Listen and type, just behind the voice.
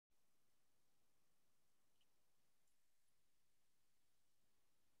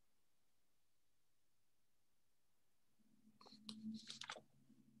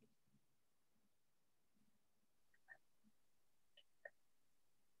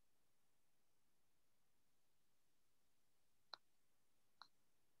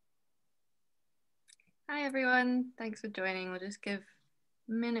Hi everyone, thanks for joining. We'll just give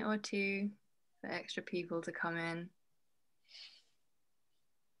a minute or two for extra people to come in.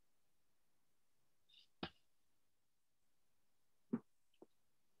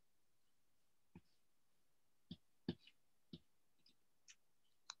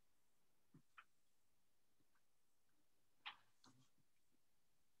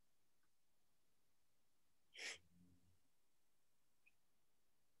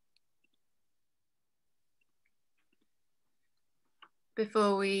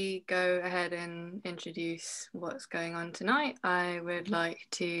 Before we go ahead and introduce what's going on tonight, I would like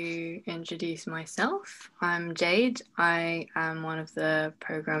to introduce myself. I'm Jade. I am one of the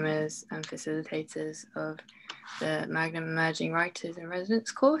programmers and facilitators of the Magnum Emerging Writers in Residence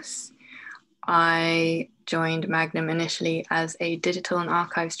course. I joined Magnum initially as a digital and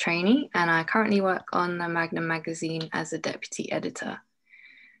archives trainee, and I currently work on the Magnum magazine as a deputy editor.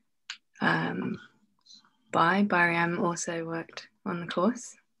 Bariam also worked on the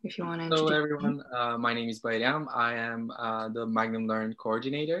course, if you want to introduce. Hello everyone, my name is Bariam. I am the Magnum Learn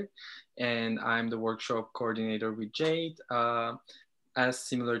coordinator, and I'm the workshop coordinator with Jade. As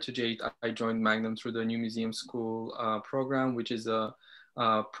similar to Jade, I joined Magnum through the New Museum School program, which is a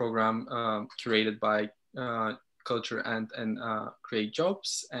program curated by Culture and Create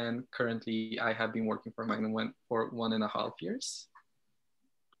Jobs. And currently I have been working for Magnum for 1.5 years.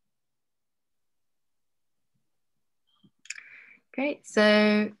 Great,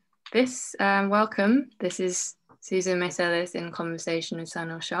 so this, welcome. This is Susan Meiselas in conversation with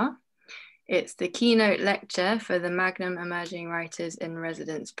Sunil Shah. It's the keynote lecture for the Magnum Emerging Writers in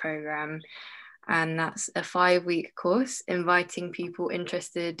Residence program. And that's a 5-week course inviting people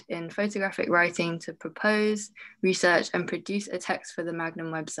interested in photographic writing to propose, research, and produce a text for the Magnum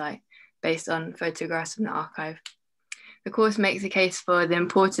website based on photographs from the archive. The course makes a case for the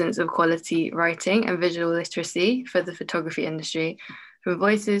importance of quality writing and visual literacy for the photography industry from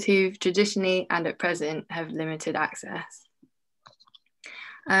voices who've traditionally and at present have limited access.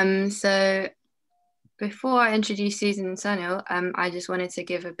 So before I introduce Susan and Sunil, I just wanted to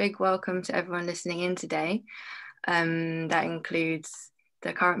give a big welcome to everyone listening in today. That includes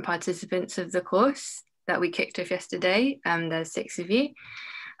the current participants of the course that we kicked off yesterday. There's 6 of you.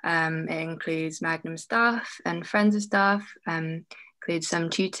 It includes Magnum staff and friends of staff, includes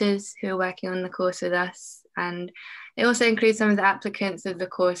some tutors who are working on the course with us, and it also includes some of the applicants of the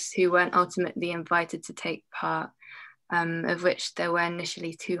course who weren't ultimately invited to take part, of which there were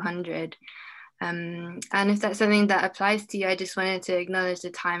initially 200. And if that's something that applies to you, I just wanted to acknowledge the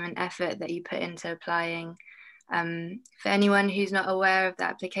time and effort that you put into applying. For anyone who's not aware of the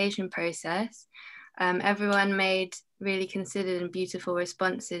application process, everyone made really considered and beautiful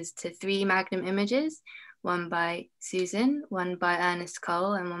responses to 3 Magnum images, one by Susan, one by Ernest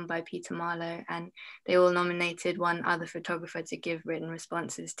Cole, and one by Peter Marlowe, and they all nominated one other photographer to give written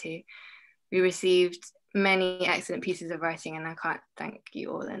responses to. We received many excellent pieces of writing, and I can't thank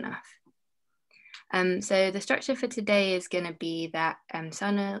you all enough. So the structure for today is going to be that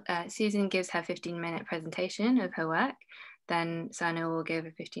Susan gives her 15-minute presentation of her work. Then Sunil will give a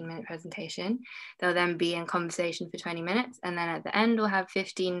 15-minute presentation. They'll then be in conversation for 20 minutes. And then at the end, we'll have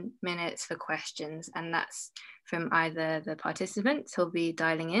 15 minutes for questions. And that's from either the participants who'll be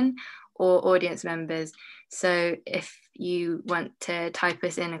dialing in or audience members. So if you want to type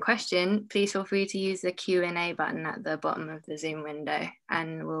us in a question, please feel free to use the Q&A button at the bottom of the Zoom window,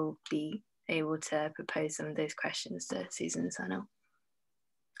 and we'll be able to propose some of those questions to Susan and Sunil.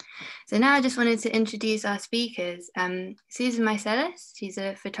 So now I just wanted to introduce our speakers. Susan Meiselas, she's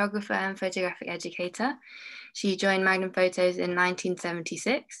a photographer and photographic educator. She joined Magnum Photos in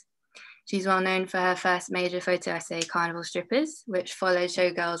 1976. She's well known for her first major photo essay, Carnival Strippers, which followed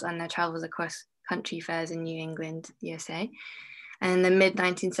showgirls on their travels across country fairs in New England, USA. And in the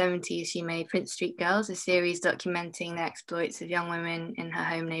mid-1970s, she made Prince Street Girls, a series documenting the exploits of young women in her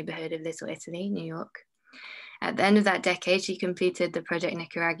home neighborhood of Little Italy, New York. At the end of that decade, she completed the Project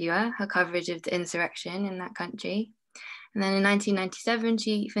Nicaragua, her coverage of the insurrection in that country. And then in 1997,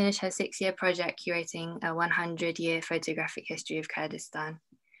 she finished her 6-year project curating a 100-year photographic history of Kurdistan,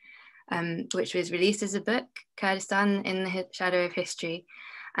 which was released as a book, Kurdistan in the Shadow of History.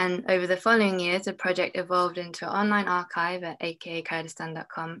 And over the following years, the project evolved into an online archive at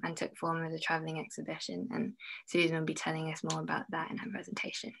akakurdistan.com and took form as a traveling exhibition. And Susan will be telling us more about that in her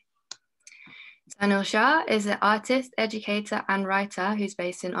presentation. Sunil Shah is an artist, educator, and writer who's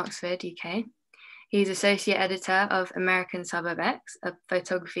based in Oxford, UK. He's associate editor of American Suburb X, a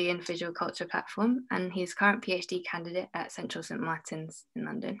photography and visual culture platform, and he's current PhD candidate at Central St Martin's in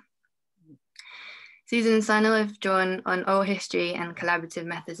London. Susan and Sunil have drawn on oral history and collaborative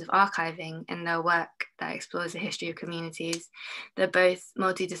methods of archiving in their work that explores the history of communities. They're both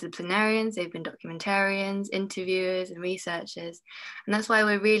multidisciplinarians, they've been documentarians, interviewers, and researchers. And that's why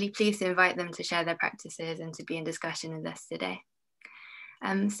we're really pleased to invite them to share their practices and to be in discussion with us today.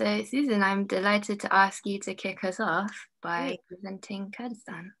 So Susan, I'm delighted to ask you to kick us off by presenting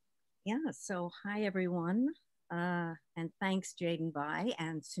Kurdistan. Yeah, so hi everyone. And thanks Jade Bai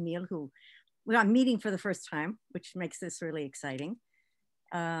and Sunil, who I'm meeting for the first time, which makes this really exciting.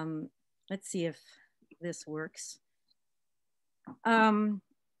 Let's see if this works.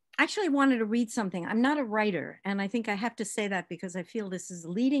 Actually, I wanted to read something. I'm not a writer, and I think I have to say that because I feel this is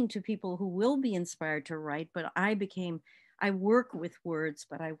leading to people who will be inspired to write, but I work with words,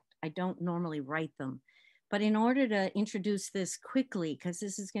 but I don't normally write them. But in order to introduce this quickly, because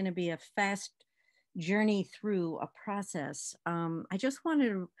this is going to be a fast journey through a process, I just wanted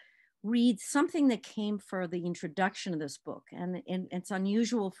to read something that came for the introduction of this book. And it's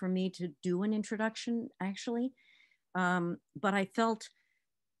unusual for me to do an introduction, actually. But I felt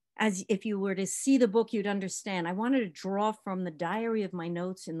as if you were to see the book, you'd understand. I wanted to draw from the diary of my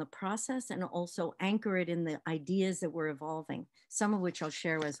notes in the process and also anchor it in the ideas that were evolving, some of which I'll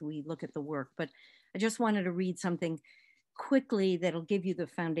share as we look at the work. But I just wanted to read something quickly that'll give you the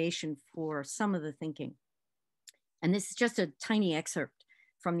foundation for some of the thinking. And this is just a tiny excerpt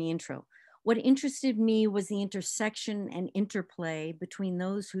from the intro. What interested me was the intersection and interplay between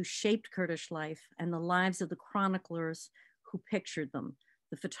those who shaped Kurdish life and the lives of the chroniclers who pictured them,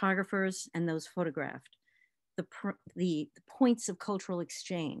 the photographers and those photographed, the points of cultural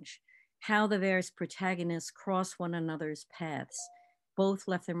exchange, how the various protagonists cross one another's paths. Both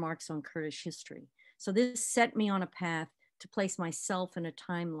left their marks on Kurdish history. So this set me on a path to place myself in a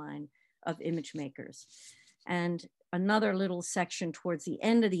timeline of image makers. And another little section towards the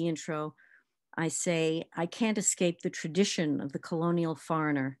end of the intro, I say, I can't escape the tradition of the colonial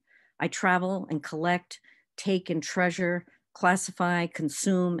foreigner. I travel and collect, take and treasure, classify,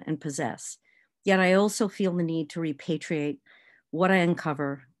 consume, and possess. Yet I also feel the need to repatriate what I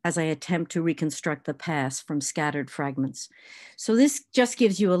uncover as I attempt to reconstruct the past from scattered fragments. So this just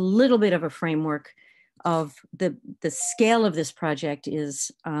gives you a little bit of a framework of the scale of this project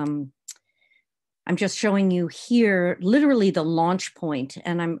is, I'm just showing you here, literally the launch point.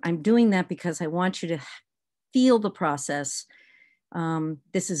 And I'm doing that because I want you to feel the process.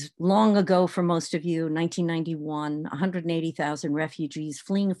 This is long ago for most of you, 1991, 180,000 refugees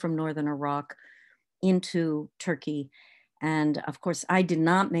fleeing from northern Iraq into Turkey. And of course, I did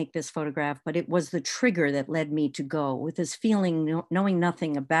not make this photograph, but it was the trigger that led me to go with this feeling, knowing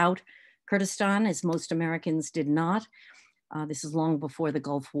nothing about Kurdistan, as most Americans did not. This is long before the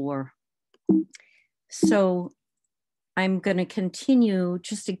Gulf War. So I'm going to continue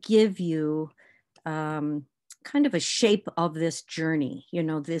just to give you kind of a shape of this journey. You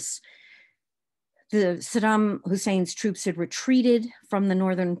know, the Saddam Hussein's troops had retreated from the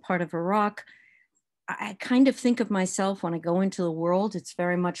northern part of Iraq. I kind of think of myself when I go into the world, it's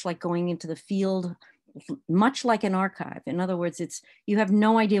very much like going into the field, much like an archive. In other words, you have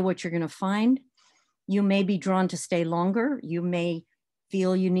no idea what you're going to find. You may be drawn to stay longer. You may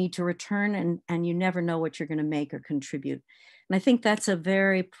feel you need to return, and you never know what you're going to make or contribute. And I think that's a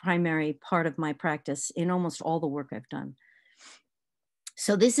very primary part of my practice in almost all the work I've done.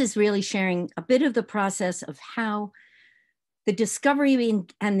 So this is really sharing a bit of the process of how the discovery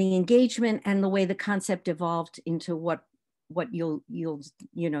and the engagement and the way the concept evolved into what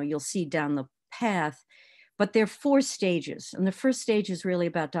you'll see down the path. But there are 4 stages. And the first stage is really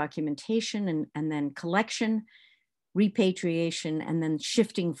about documentation and then collection, repatriation, and then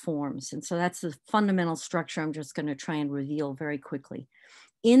shifting forms. And so that's the fundamental structure I'm just going to try and reveal very quickly.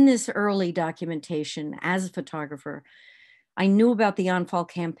 In this early documentation as a photographer, I knew about the Anfal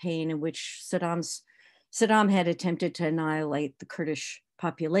campaign in which Saddam had attempted to annihilate the Kurdish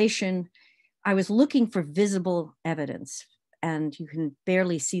population. I was looking for visible evidence, and you can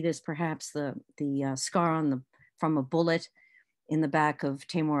barely see this, perhaps the scar from a bullet in the back of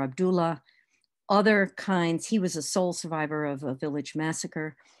Taimur Abdullah. Other kinds, he was a sole survivor of a village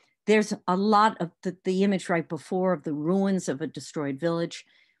massacre. There's a lot of the image right before of the ruins of a destroyed village.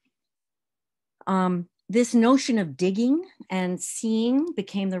 This notion of digging and seeing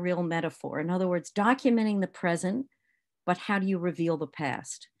became the real metaphor. In other words, documenting the present, but how do you reveal the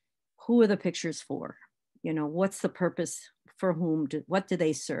past? Who are the pictures for? You know, what's the purpose? For whom? What do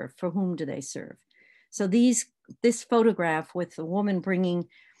they serve? For whom do they serve? So this photograph with the woman bringing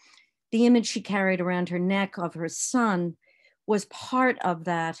the image she carried around her neck of her son was part of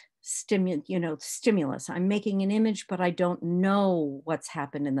that stimulus. I'm making an image, but I don't know what's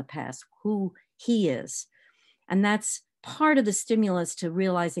happened in the past, who he is. And that's part of the stimulus to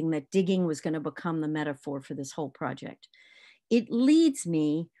realizing that digging was going to become the metaphor for this whole project. It leads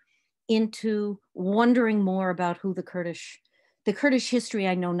me into wondering more about who the Kurdish history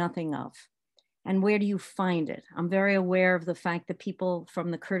I know nothing of. And where do you find it? I'm very aware of the fact that people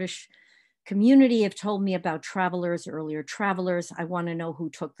from the Kurdish community have told me about earlier travelers. I want to know who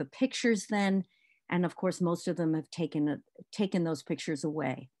took the pictures then. And of course, most of them have taken those pictures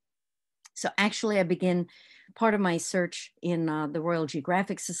away. So actually, I begin part of my search in the Royal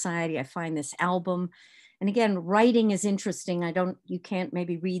Geographic Society. I find this album. And again, writing is interesting. You can't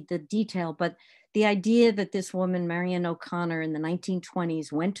maybe read the detail, but the idea that this woman, Marion O'Connor, in the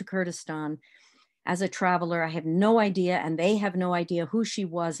 1920s went to Kurdistan as a traveler, I have no idea, and they have no idea who she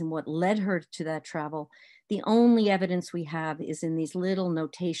was and what led her to that travel. The only evidence we have is in these little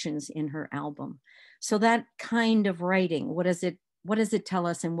notations in her album. So that kind of writing, what does it tell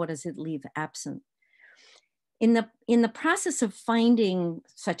us and what does it leave absent? In the process of finding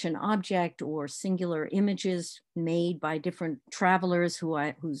such an object or singular images made by different travelers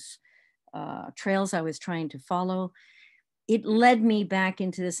whose trails I was trying to follow, it led me back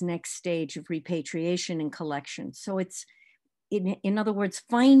into this next stage of repatriation and collection. So it's, in other words,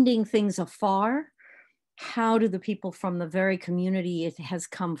 finding things afar. How do the people from the very community it has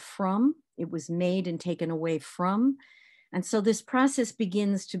come from, it was made and taken away from? And so this process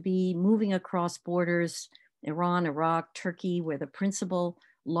begins to be moving across borders, Iran, Iraq, Turkey, where the principal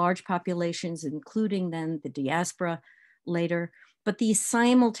large populations, including then the diaspora later, but these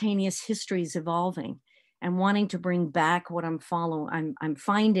simultaneous histories evolving and wanting to bring back what I'm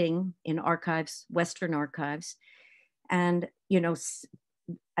finding in archives, Western archives. And,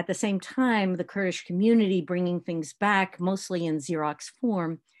 at the same time, the Kurdish community bringing things back, mostly in Xerox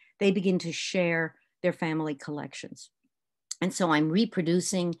form, they begin to share their family collections. And so I'm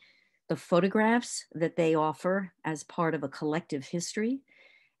reproducing the photographs that they offer as part of a collective history.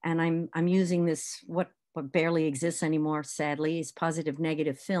 And I'm using this, what barely exists anymore, sadly, is positive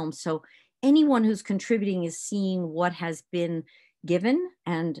negative film. So anyone who's contributing is seeing what has been given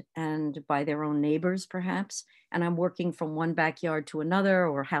and by their own neighbors, perhaps. And I'm working from one backyard to another,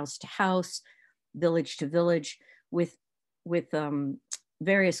 or house to house, village to village, with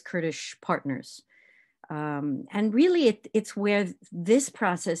various Kurdish partners. And really, it's where this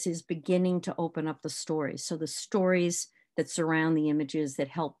process is beginning to open up the stories. So the stories that surround the images that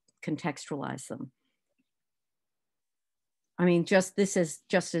help contextualize them. I mean, this is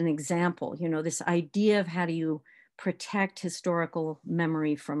just an example, this idea of how do you protect historical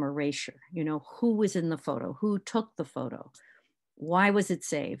memory from erasure? Who was in the photo? Who took the photo? Why was it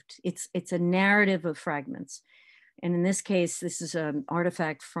saved? It's a narrative of fragments. And in this case, this is an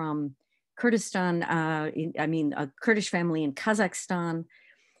artifact from Kurdistan, a Kurdish family in Kazakhstan.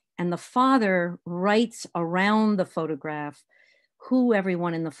 And the father writes around the photograph who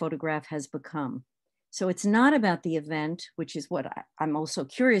everyone in the photograph has become. So it's not about the event, which is what I'm also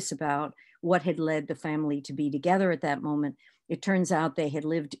curious about, what had led the family to be together at that moment. It turns out they had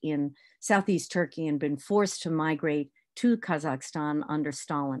lived in Southeast Turkey and been forced to migrate to Kazakhstan under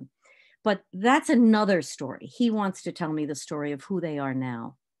Stalin. But that's another story. He wants to tell me the story of who they are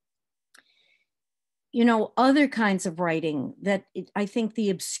now. Other kinds of writing I think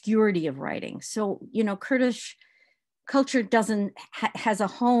the obscurity of writing. So, Kurdish culture has a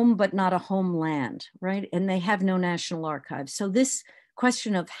home, but not a homeland, right? And they have no national archives. So this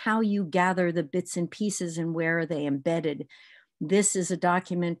question of how you gather the bits and pieces and where are they embedded. This is a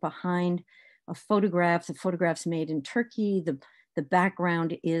document behind a photograph. The photograph's made in Turkey. The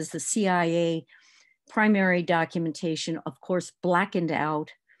background is the CIA primary documentation, of course, blackened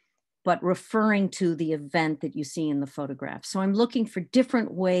out, but referring to the event that you see in the photograph. So I'm looking for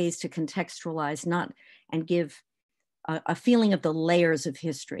different ways to contextualize, and give a feeling of the layers of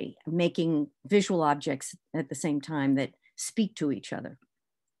history, making visual objects at the same time that speak to each other.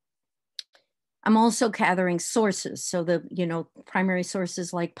 I'm also gathering sources. So the primary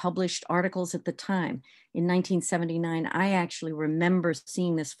sources like published articles at the time. In 1979, I actually remember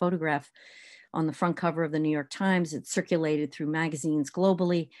seeing this photograph on the front cover of the New York Times. It circulated through magazines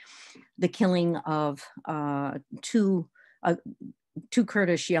globally. The killing of two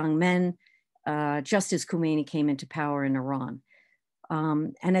Kurdish young men, just as Khomeini came into power in Iran.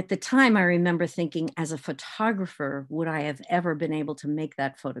 And at the time, I remember thinking, as a photographer, would I have ever been able to make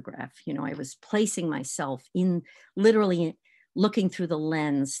that photograph? I was placing myself in, literally looking through the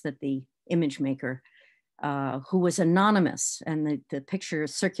lens that the image maker, who was anonymous, and the picture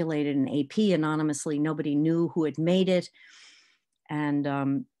circulated in AP anonymously. Nobody knew who had made it.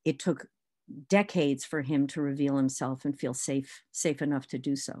 And it took decades for him to reveal himself and feel safe enough to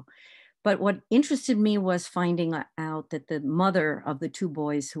do so. But what interested me was finding out that the mother of the two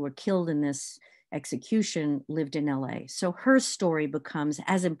boys who were killed in this execution lived in LA. So her story becomes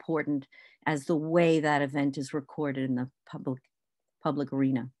as important as the way that event is recorded in the public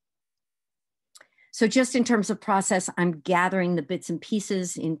arena. So just in terms of process, I'm gathering the bits and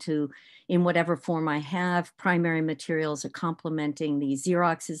pieces in whatever form I have. Primary materials are complementing the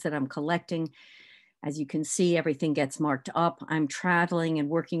Xeroxes that I'm collecting. As you can see, everything gets marked up. I'm traveling and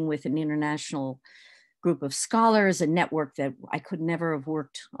working with an international group of scholars, a network that I could never have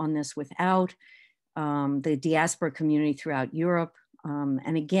worked on this without, the diaspora community throughout Europe.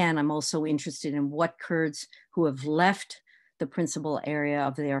 And again, I'm also interested in what Kurds who have left the principal area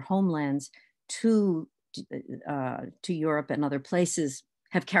of their homelands to Europe and other places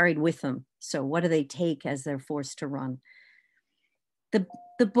have carried with them. So what do they take as they're forced to run?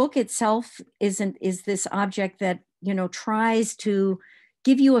 The book itself is this object that, you know, tries to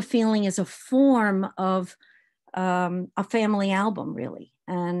give you a feeling as a form of a family album, really.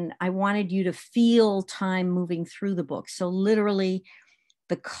 And I wanted you to feel time moving through the book. So literally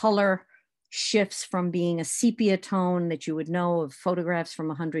the color shifts from being a sepia tone that you would know of photographs from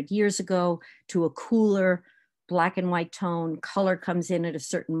 100 years ago to a cooler black and white tone. Color comes in at a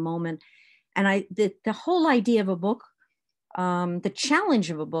certain moment. And the whole idea of a book, the challenge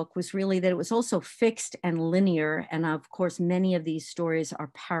of a book was really that it was also fixed and linear. And of course, many of these stories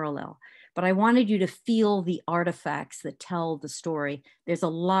are parallel. But I wanted you to feel the artifacts that tell the story. There are a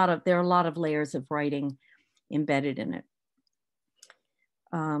lot of layers of writing embedded in it.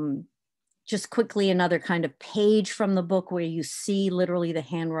 Just quickly, another kind of page from the book where you see literally the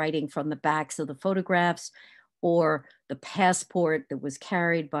handwriting from the backs of the photographs, or the passport that was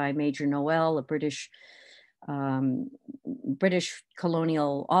carried by Major Noel, a British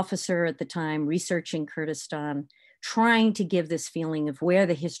colonial officer at the time, researching Kurdistan, trying to give this feeling of where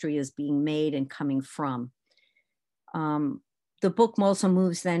the history is being made and coming from. The book also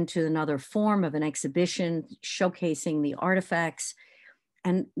moves then to another form of an exhibition showcasing the artifacts.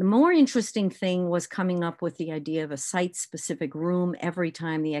 And the more interesting thing was coming up with the idea of a site-specific room every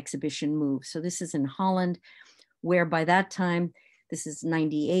time the exhibition moves. So this is in Holland, where by that time, this is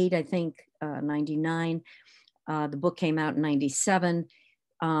 98, I think, 99. The book came out in 97.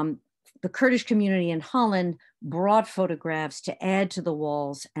 The Kurdish community in Holland brought photographs to add to the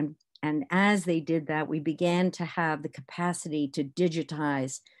walls. And as they did that, we began to have the capacity to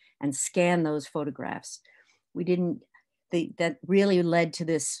digitize and scan those photographs. That really led to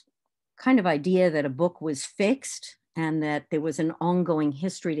this kind of idea that a book was fixed and that there was an ongoing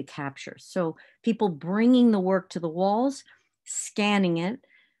history to capture. So people bringing the work to the walls, scanning it,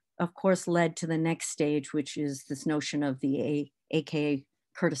 of course, led to the next stage, which is this notion of the AKA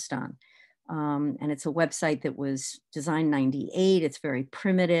Kurdistan. And it's a website that was designed 98. It's very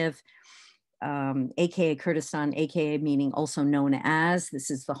primitive. AKA Kurdistan, AKA meaning also known as. This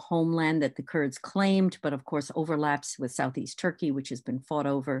is the homeland that the Kurds claimed, but of course overlaps with Southeast Turkey, which has been fought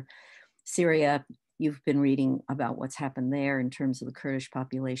over. Syria, you've been reading about what's happened there in terms of the Kurdish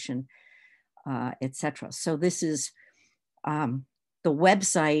population, etc. So this is, the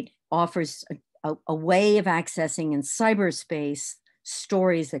website offers a way of accessing in cyberspace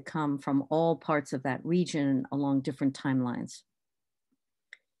stories that come from all parts of that region along different timelines.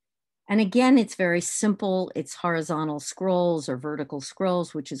 And again, it's very simple. It's horizontal scrolls or vertical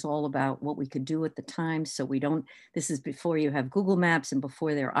scrolls, which is all about what we could do at the time. So this is before you have Google Maps and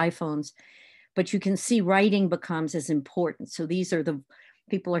before their iPhones, but you can see writing becomes as important. So these are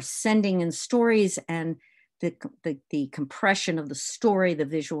people are sending in stories, and the compression of the story, the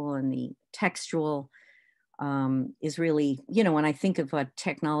visual and the textual is really, when I think of what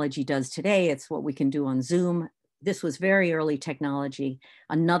technology does today, it's what we can do on Zoom. This was very early technology.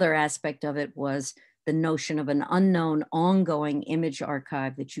 Another aspect of it was the notion of an unknown ongoing image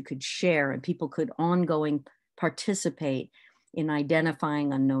archive that you could share, and people could ongoing participate in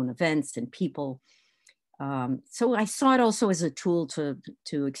identifying unknown events and people. So I saw it also as a tool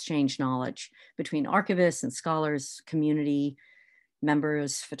to exchange knowledge between archivists and scholars, community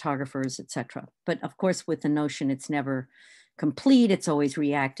members, photographers, etc. But of course, with the notion it's never complete, it's always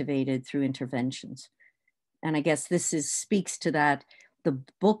reactivated through interventions. And I guess this speaks to that. The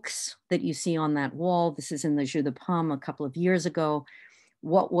books that you see on that wall, this is in the Jeu de Paume a couple of years ago.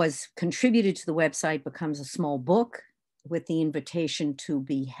 What was contributed to the website becomes a small book with the invitation to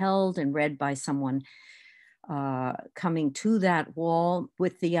be held and read by someone coming to that wall,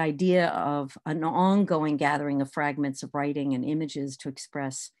 with the idea of an ongoing gathering of fragments of writing and images to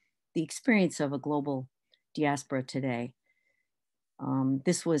express the experience of a global diaspora today.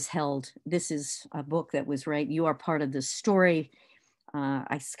 This is a book that was you are part of the story.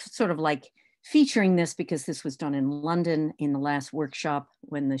 Sort of like featuring this because this was done in London in the last workshop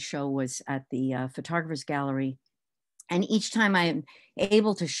when the show was at the Photographers Gallery. And each time I'm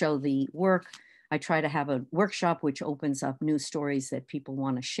able to show the work, I try to have a workshop which opens up new stories that people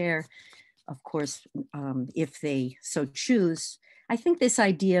want to share. Of course, if they so choose. I think this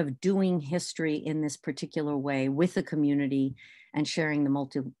idea of doing history in this particular way with the community and sharing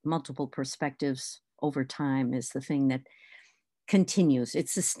the multiple perspectives over time is the thing that continues. It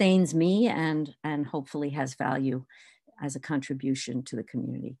sustains me and hopefully has value as a contribution to the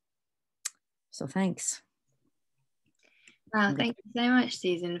community. So thanks. Wow, thank you so much,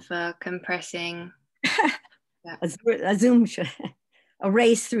 Susan, for compressing a Zoom a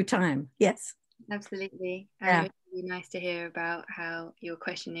race through time. Yes, absolutely. Yeah. It was really nice to hear about how your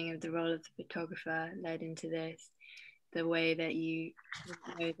questioning of the role of the photographer led into this, the way that you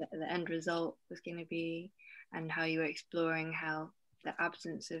know that the end result was going to be, and how you were exploring how the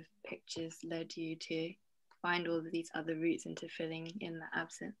absence of pictures led you to find all of these other routes into filling in that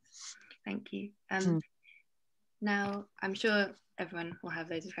absence. Thank you. Now, I'm sure everyone will have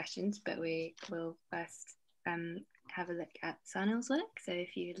loads of questions, but we will first have a look at Sunil's work. So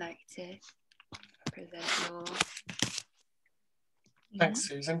if you'd like to present your... Thanks,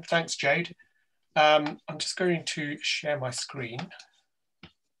 Susan. Thanks, Jade. I'm just going to share my screen.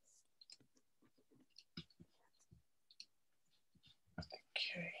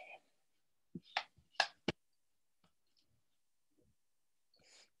 Okay.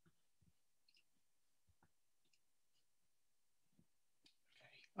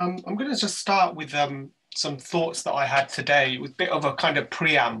 I'm going to just start with some thoughts that I had today, with a bit of a kind of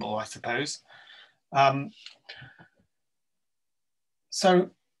preamble, I suppose. So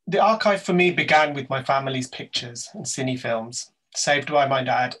the archive for me began with my family's pictures and cine films, saved by my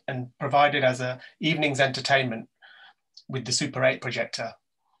dad and provided as an evening's entertainment with the Super 8 projector.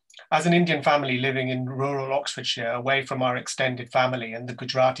 As an Indian family living in rural Oxfordshire, away from our extended family and the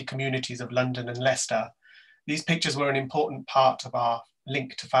Gujarati communities of London and Leicester, these pictures were an important part of our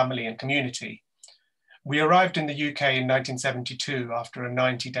link to family and community. We arrived in the UK in 1972 after a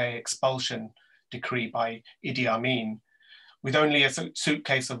 90-day expulsion decree by Idi Amin. With only a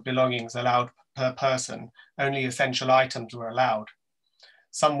suitcase of belongings allowed per person, only essential items were allowed.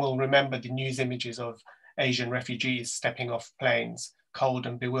 Some will remember the news images of Asian refugees stepping off planes, cold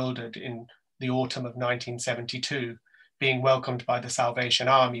and bewildered in the autumn of 1972, being welcomed by the Salvation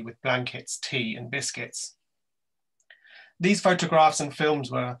Army with blankets, tea and biscuits. These photographs and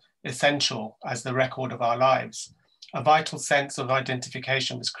films were essential as the record of our lives. A vital sense of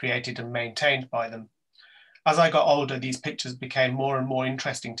identification was created and maintained by them. As I got older, these pictures became more and more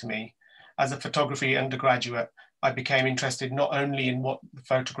interesting to me. As a photography undergraduate, I became interested not only in what the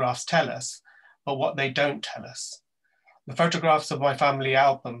photographs tell us, but what they don't tell us. The photographs of my family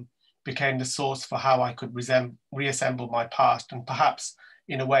album became the source for how I could reassemble my past, and perhaps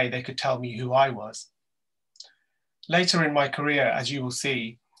in a way they could tell me who I was. Later in my career, as you will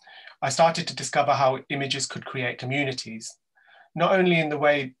see, I started to discover how images could create communities, not only in the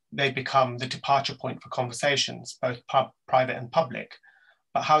way they become the departure point for conversations, both private and public,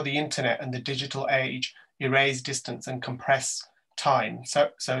 but how the internet and the digital age erase distance and compress time,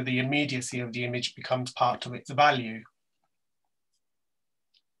 so the immediacy of the image becomes part of its value.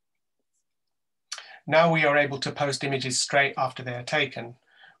 Now we are able to post images straight after they are taken.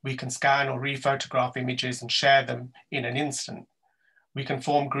 We can scan or re-photograph images and share them in an instant. We can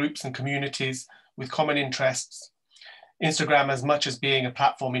form groups and communities with common interests. Instagram, as much as being a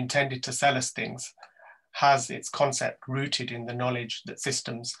platform intended to sell us things, has its concept rooted in the knowledge that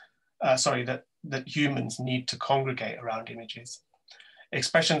that humans need to congregate around images.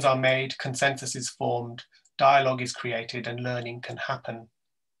 Expressions are made, consensus is formed, dialogue is created, and learning can happen.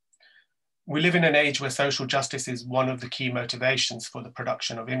 We live in an age where social justice is one of the key motivations for the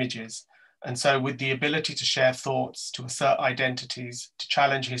production of images. And so with the ability to share thoughts, to assert identities, to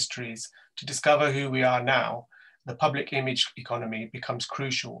challenge histories, to discover who we are now, the public image economy becomes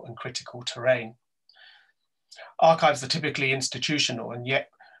crucial and critical terrain. Archives are typically institutional, and yet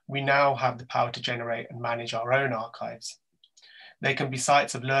we now have the power to generate and manage our own archives. They can be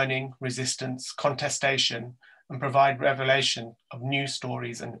sites of learning, resistance, contestation, and provide revelation of new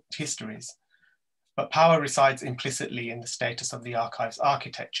stories and histories. But power resides implicitly in the status of the archive's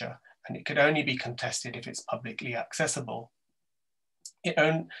architecture, and it could only be contested if it's publicly accessible.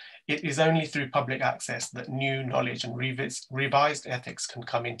 It is only through public access that new knowledge and revised ethics can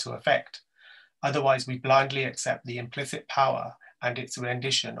come into effect. Otherwise, we blindly accept the implicit power and its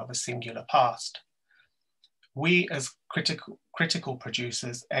rendition of a singular past. we as critical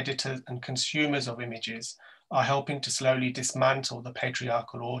producers, editors, and consumers of images are helping to slowly dismantle the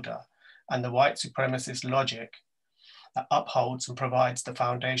patriarchal order and the white supremacist logic that upholds and provides the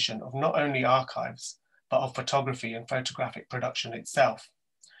foundation of not only archives, but of photography and photographic production itself.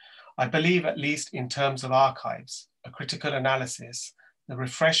 I believe, at least in terms of archives, a critical analysis, the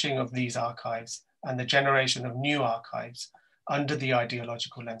refreshing of these archives and the generation of new archives under the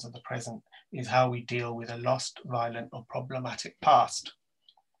ideological lens of the present is how we deal with a lost, violent, or problematic past.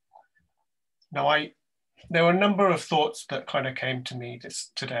 Now, there were a number of thoughts that kind of came to me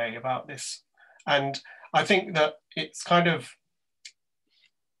today about this. And I think that it's kind of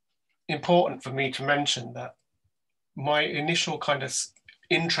important for me to mention that my initial kind of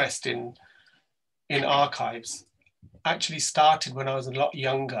interest in archives actually started when I was a lot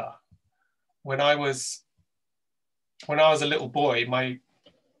younger. When I was a little boy, when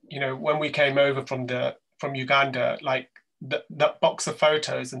we came over from Uganda, like that box of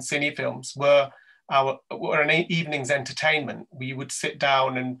photos and cine films were an evening's entertainment. We would sit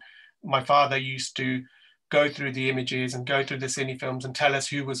down, and my father used to go through the images and go through the cine films and tell us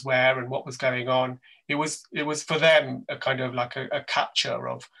who was where and what was going on. It was for them a kind of like a capture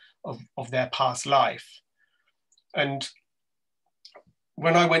of their past life. And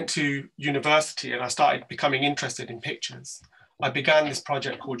when I went to university and I started becoming interested in pictures, I began this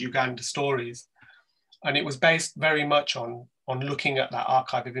project called Uganda Stories. And it was based very much on looking at that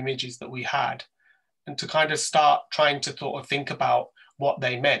archive of images that we had, and to kind of start trying to sort of think about what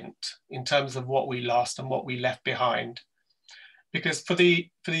they meant in terms of what we lost and what we left behind. Because for the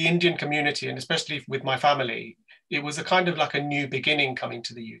Indian community, and especially with my family, it was a kind of like a new beginning coming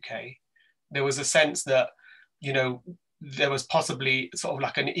to the UK. There was a sense that, there was possibly sort of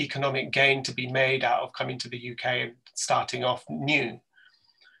like an economic gain to be made out of coming to the UK and starting off new.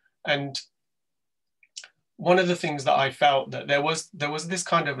 And one of the things that I felt that there was this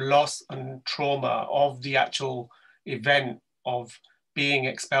kind of loss and trauma of the actual event of being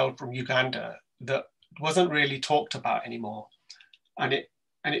expelled from Uganda that wasn't really talked about anymore. And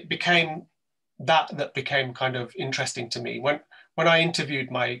it became that became kind of interesting to me. When I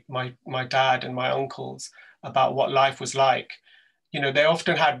interviewed my dad and my uncles about what life was like, they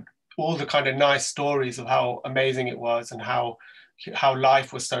often had all the kind of nice stories of how amazing it was and how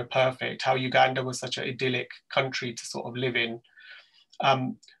life was so perfect, how Uganda was such an idyllic country to sort of live in.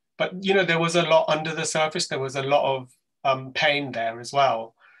 But, there was a lot under the surface. There was a lot of pain there as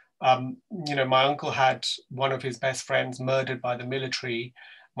well. My uncle had one of his best friends murdered by the military.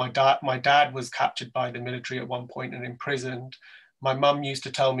 My dad was captured by the military at one point and imprisoned. My mum used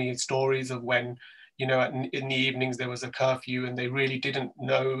to tell me stories of when, in the evenings there was a curfew and they really didn't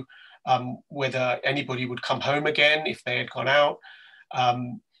know whether anybody would come home again if they had gone out.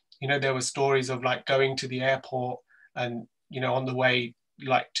 There were stories of like going to the airport and, on the way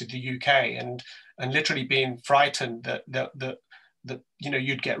like to the UK and literally being frightened that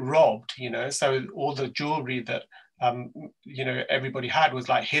you'd get robbed, so all the jewelry that everybody had was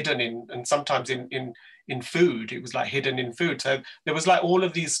like hidden and sometimes in food. It was like hidden in food. So there was like all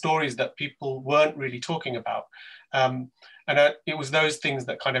of these stories that people weren't really talking about. It was those things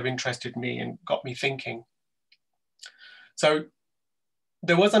that kind of interested me and got me thinking. So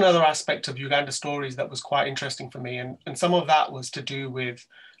there was another aspect of Uganda Stories that was quite interesting for me. And some of that was to do with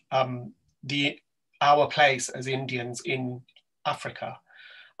our place as Indians in Africa.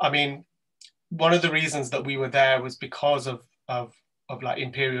 I mean, one of the reasons that we were there was because of like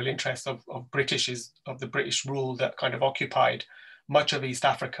imperial interests of the British rule that kind of occupied much of East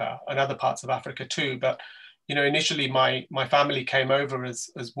Africa and other parts of Africa too. But initially my family came over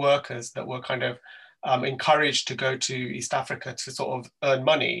as workers that were kind of encouraged to go to East Africa to sort of earn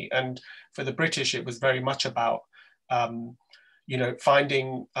money. And for the British, it was very much about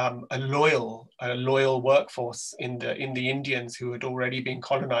finding a loyal workforce in the Indians who had already been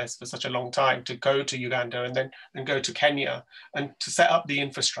colonized for such a long time to go to Uganda and then go to Kenya and to set up the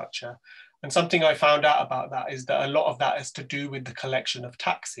infrastructure. And something I found out about that is that a lot of that is to do with the collection of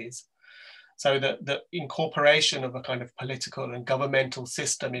taxes. So that the incorporation of a kind of political and governmental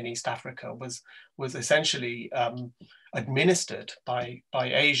system in East Africa was essentially administered by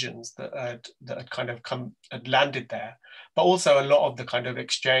Asians that had landed there. But also a lot of the kind of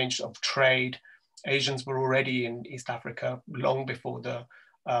exchange of trade. Asians were already in East Africa long before the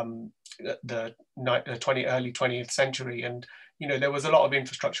early 20th century, and there was a lot of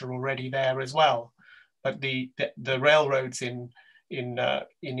infrastructure already there as well. But the railroads in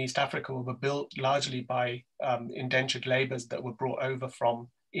East Africa were built largely by indentured laborers that were brought over from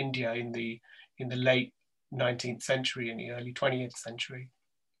India in the late 19th century and the early 20th century.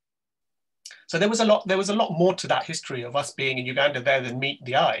 So there was a lot more to that history of us being in Uganda there than meet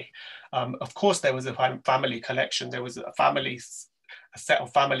the eye. Of course, there was a family collection. There was a set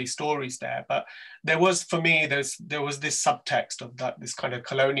of family stories there. But there was, for me, there was this subtext of that, this kind of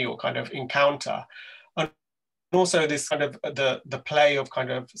colonial kind of encounter. And also this kind of the play of kind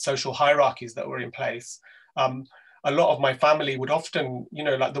of social hierarchies that were in place. A lot of my family would often, you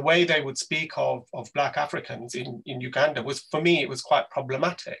know, like the way they would speak of Black Africans in Uganda was, for me, it was quite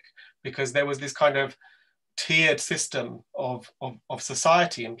problematic, because there was this kind of tiered system of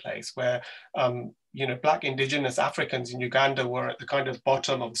society in place where, you know, Black indigenous Africans in Uganda were at the kind of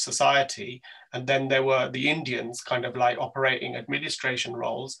bottom of society. And then there were the Indians kind of like operating administration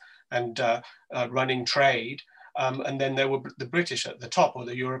roles and running trade. And then there were the British at the top, or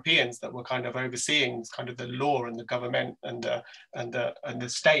the Europeans that were kind of overseeing kind of the law and the government and the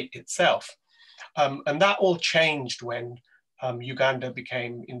state itself. And that all changed when Uganda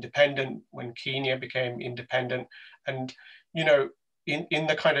became independent, when Kenya became independent. And, you know, in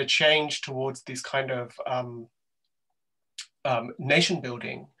the kind of change towards this kind of nation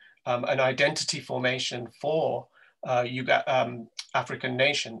building and identity formation for African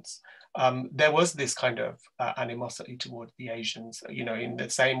nations, there was this kind of animosity towards the Asians, you know, in the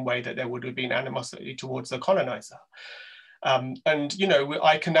same way that there would have been animosity towards the colonizer. And, you know,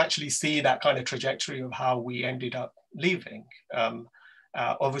 I can actually see that kind of trajectory of how we ended up leaving.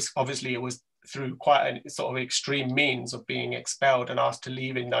 Obviously, it was through quite a sort of extreme means of being expelled and asked to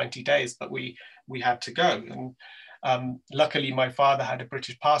leave in 90 days, but we had to go. And luckily, my father had a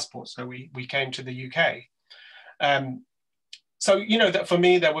British passport, so we came to the UK. So, you know, that for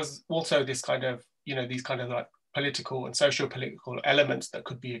me, there was also this kind of, you know, these kind of like political and socio-political elements that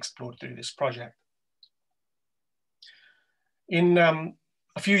could be explored through this project. In a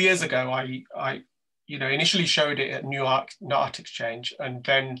few years ago, I you know, initially showed it at New Art Exchange, and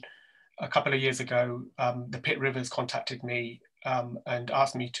then a couple of years ago, the Pitt Rivers contacted me and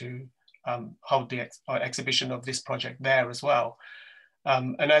asked me to hold the exhibition of this project there as well.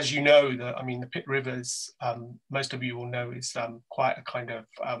 And as you know, the Pitt Rivers, most of you will know, is quite a kind of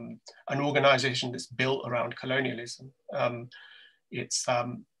an organization that's built around colonialism.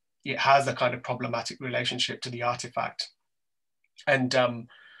 It has a kind of problematic relationship to the artifact. And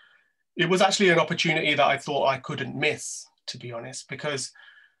it was actually an opportunity that I thought I couldn't miss, to be honest, because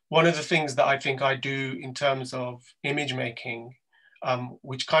one of the things that I think I do in terms of image making,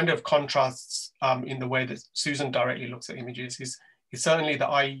 which kind of contrasts in the way that Susan directly looks at images, is certainly that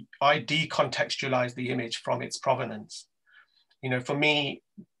I decontextualize the image from its provenance. You know, for me,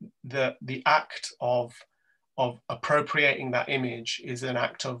 the act of appropriating that image is an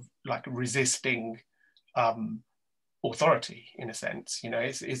act of like resisting authority, in a sense. You know,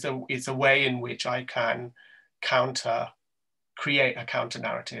 it's a way in which I can create a counter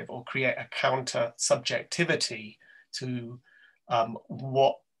narrative or create a counter subjectivity to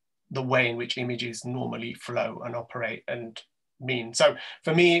what the way in which images normally flow and operate and mean. So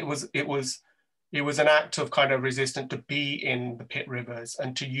for me, it was an act of kind of resistance to be in the Pitt Rivers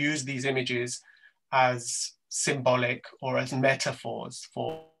and to use these images as symbolic or as metaphors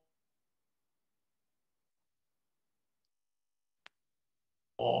for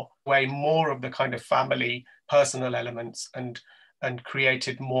way more of the kind of family personal elements and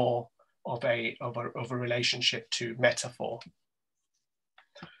created more of a relationship to metaphor.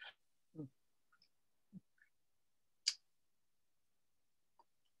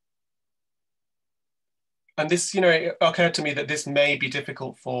 And this, you know, it occurred to me that this may be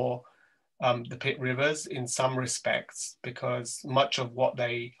difficult for the Pitt Rivers in some respects, because much of what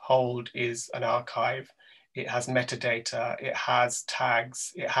they hold is an archive. It has metadata, it has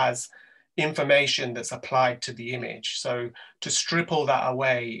tags, it has information that's applied to the image. So to strip all that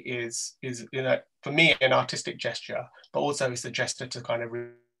away is you know, for me, an artistic gesture, but also it's a gesture to kind of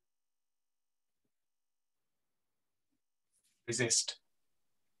resist.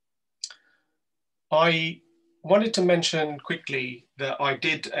 I wanted to mention quickly that I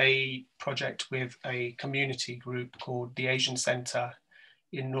did a project with a community group called the Asian Centre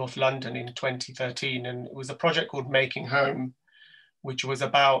in North London in 2013. And it was a project called Making Home, which was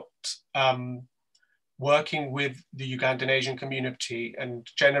about working with the Ugandan Asian community and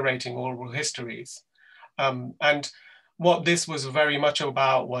generating oral histories. And what this was very much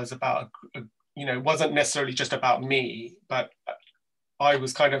about was about, you know, it wasn't necessarily just about me, but I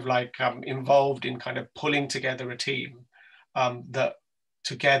was kind of like involved in kind of pulling together a team that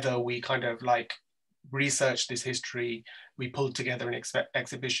together we kind of like researched this history, we pulled together an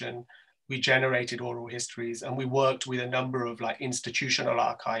exhibition, we generated oral histories, and we worked with a number of like institutional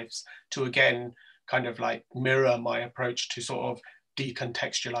archives to again kind of like mirror my approach to sort of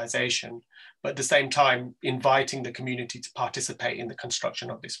decontextualization, but at the same time, inviting the community to participate in the construction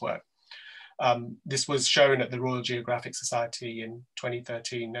of this work. This was shown at the Royal Geographic Society in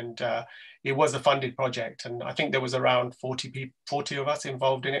 2013, and it was a funded project. And I think there was around 40 of us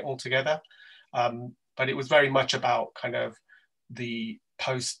involved in it altogether. But it was very much about kind of the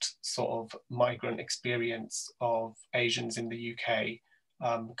post sort of migrant experience of Asians in the UK,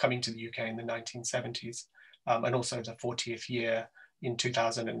 coming to the UK in the 1970s, and also the 40th year in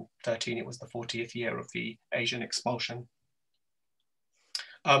 2013, it was the 40th year of the Asian expulsion.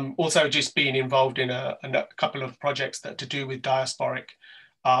 Also just being involved in a couple of projects that to do with diasporic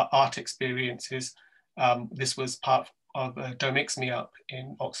art experiences. This was part of Don't Mix Me Up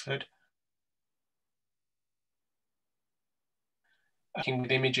in Oxford. Working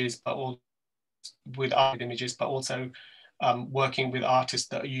with images, but all with art images, but also working with artists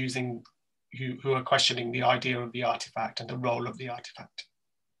that are using, who are questioning the idea of the artifact and the role of the artifact.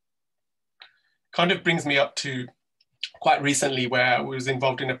 Kind of brings me up to quite recently, where I was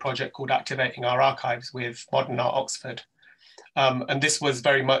involved in a project called Activating Our Archives with Modern Art Oxford. And this was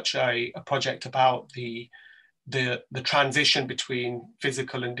very much a project about the transition between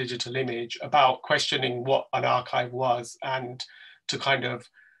physical and digital image, about questioning what an archive was, and to kind of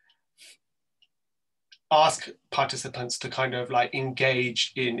ask participants to kind of like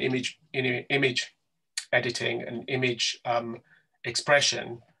engage in image editing and image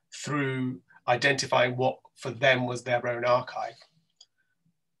expression through identifying what for them was their own archive.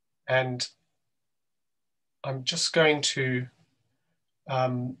 And I'm just going to,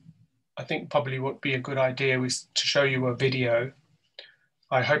 I think probably what would be a good idea is to show you a video.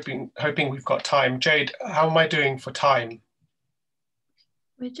 I'm hoping we've got time. Jade, how am I doing for time?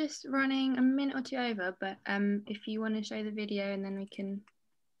 We're just running a minute or two over, but if you want to show the video and then we can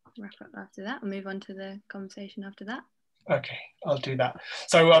wrap up after that, we'll move on to the conversation after that. Okay, I'll do that.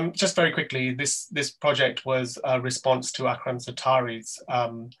 So just very quickly, this project was a response to Akram Zaatari's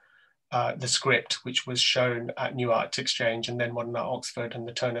the script, which was shown at New Art Exchange and then Modern Art Oxford and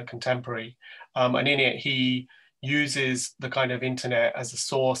the Turner Contemporary. And in it, he uses the kind of internet as a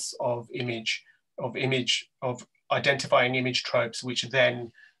source of identifying image tropes, which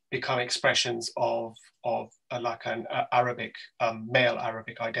then become expressions of like an Arabic, male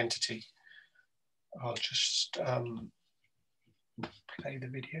Arabic identity. I'll just play the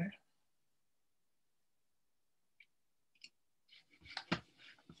video.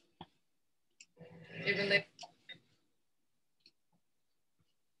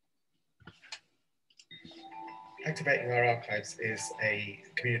 Activating Our Archives is a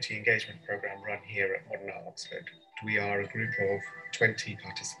community engagement program run here at Modern Art Oxford. We are a group of 20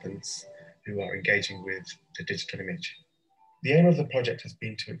 participants who are engaging with the digital image. The aim of the project has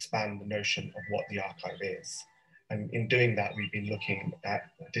been to expand the notion of what the archive is. And in doing that, we've been looking at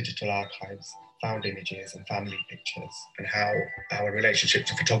digital archives, found images and family pictures, and how our relationship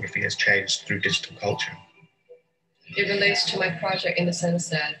to photography has changed through digital culture. It relates to my project in the sense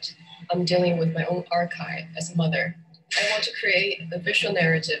that I'm dealing with my own archive as a mother. I want to create a visual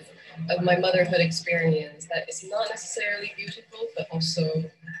narrative of my motherhood experience that is not necessarily beautiful, but also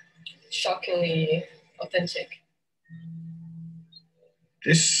shockingly authentic.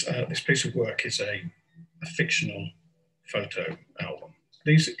 This piece of work is a fictional photo album.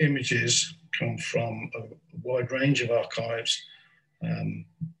 These images come from a wide range of archives,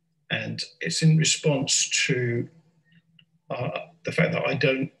 and it's in response to the fact that I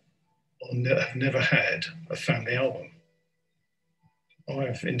have never had a family album.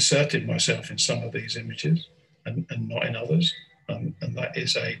 I've inserted myself in some of these images and not in others, and that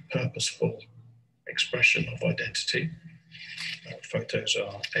is a purposeful expression of identity. Photos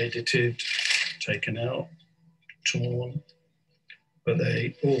are edited, taken out, torn, but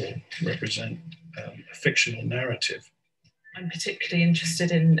they all represent a fictional narrative. I'm particularly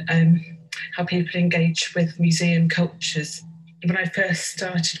interested in how people engage with museum cultures. When I first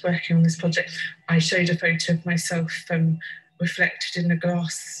started working on this project, I showed a photo of myself reflected in the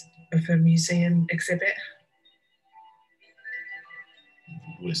glass of a museum exhibit.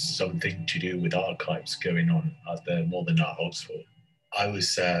 It was something to do with archives going on at the Modern Art Oxford. I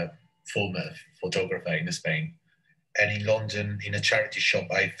was a former photographer in Spain. And in London, in a charity shop,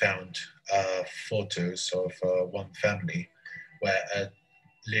 I found photos of one family where a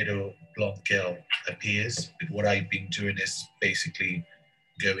little blonde girl appears. But what I've been doing is basically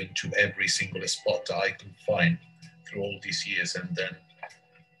going to every single spot that I can find through all these years and then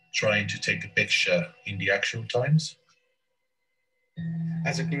trying to take a picture in the actual times.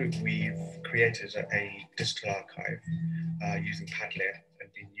 As a group, we've created a digital archive using Padlet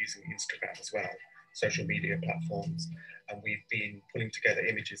and been using Instagram as well social media platforms. And we've been pulling together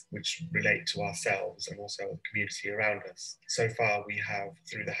images which relate to ourselves and also the community around us. So far, we have,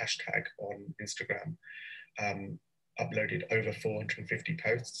 through the hashtag on Instagram, uploaded over 450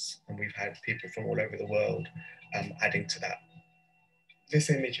 posts, and we've had people from all over the world adding to that. This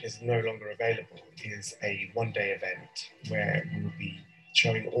image is no longer available. It is a one-day event where we will be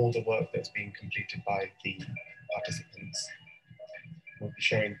showing all the work that's being completed by the participants. We'll be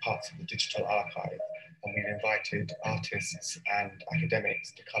showing parts of the digital archive, and we've invited artists and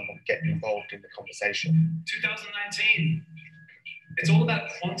academics to come and get involved in the conversation. 2019, it's all about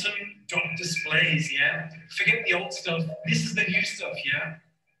quantum dot displays, yeah? Forget the old stuff, this is the new stuff, yeah?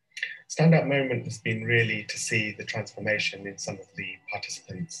 Standout moment has been really to see the transformation in some of the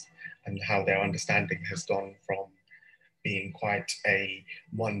participants and how their understanding has gone from being quite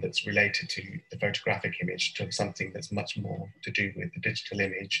one that's related to the photographic image to something that's much more to do with the digital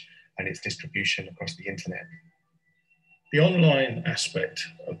image and its distribution across the internet. The online aspect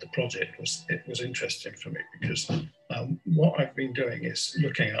of the project was interesting for me because what I've been doing is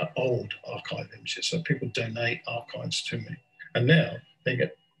looking at old archive images. So people donate archives to me, and now they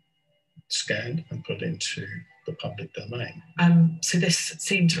get scanned and put into the public domain. So this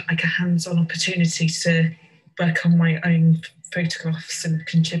seemed like a hands-on opportunity to work on my own photographs and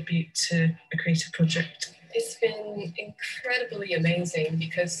contribute to a creative project. It's been incredibly amazing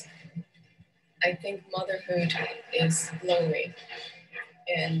because I think motherhood is lonely.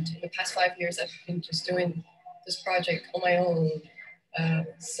 And in the past 5 years, I've been just doing this project on my own.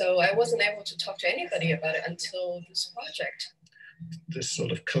 So I wasn't able to talk to anybody about it until this project. This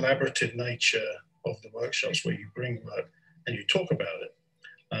sort of collaborative nature of the workshops where you bring work and you talk about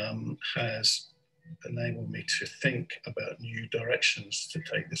it has enabled me to think about new directions to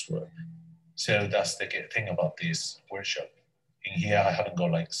take this work. So that's the good thing about this workshop. In here, I haven't got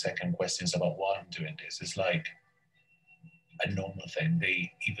like second questions about why I'm doing this. It's like a normal thing.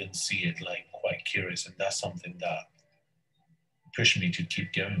 They even see it like quite curious, and that's something that pushed me to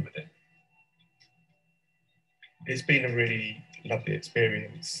keep going with it. It's been a really lovely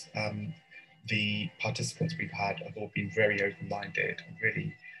experience. The participants we've had have all been very open-minded,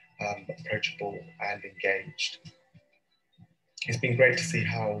 really approachable and engaged. It's been great to see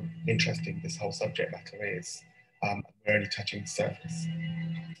how interesting this whole subject matter is. We're only touching the surface.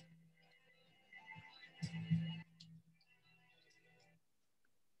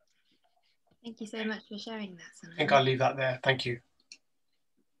 Thank you so much for sharing that, Sunil. I think I'll leave that there. Thank you.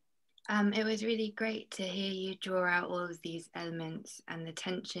 It was really great to hear you draw out all of these elements and the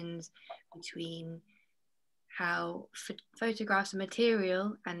tensions between how photographs are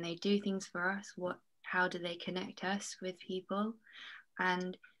material and they do things for us. How do they connect us with people?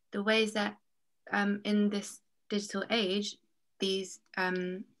 And the ways that in this digital age, these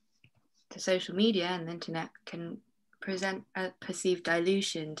the social media and the internet can present a perceived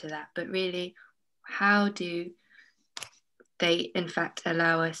dilution to that, but really, how do they in fact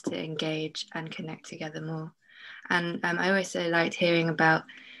allow us to engage and connect together more? And I also liked hearing about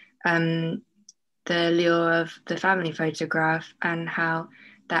the lure of the family photograph and how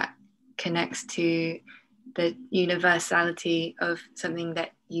that connects to the universality of something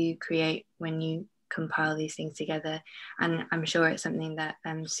that you create when you compile these things together. And I'm sure it's something that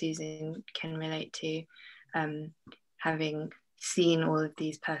Susan can relate to, having seen all of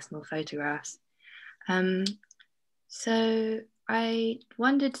these personal photographs. So I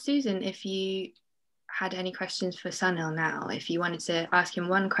wondered, Susan, if you had any questions for Sunil now, if you wanted to ask him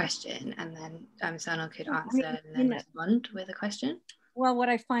one question and then Sunil could answer and then respond with a question. Well, what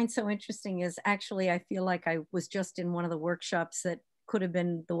I find so interesting is actually I feel like I was just in one of the workshops that could have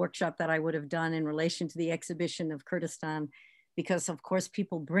been the workshop that I would have done in relation to the exhibition of Kurdistan, because of course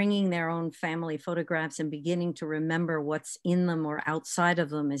people bringing their own family photographs and beginning to remember what's in them or outside of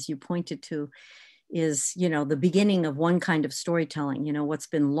them, as you pointed to, is, you know, the beginning of one kind of storytelling, you know, what's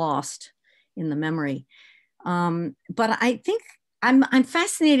been lost in the memory. But I think I'm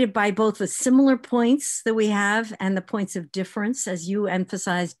fascinated by both the similar points that we have and the points of difference, as you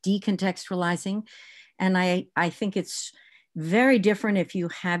emphasized, decontextualizing. And I think it's very different if you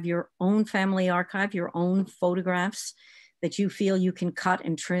have your own family archive, your own photographs that you feel you can cut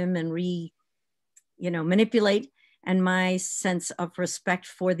and trim and manipulate, and my sense of respect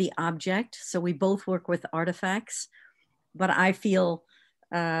for the object. So we both work with artifacts, but I feel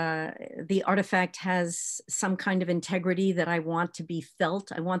the artifact has some kind of integrity that I want to be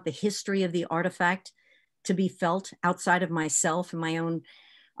felt. I want the history of the artifact to be felt outside of myself and my own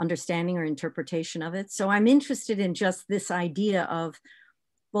understanding or interpretation of it. So I'm interested in just this idea of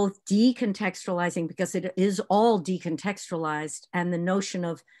both decontextualizing, because it is all decontextualized, and the notion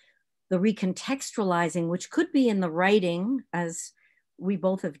of the recontextualizing, which could be in the writing, as we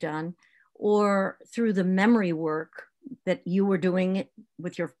both have done, or through the memory work that you were doing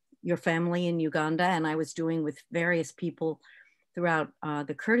with your family in Uganda, and I was doing with various people throughout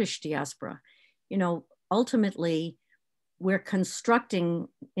the Kurdish diaspora. You know, ultimately, we're constructing,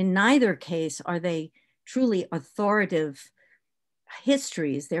 in neither case are they truly authoritative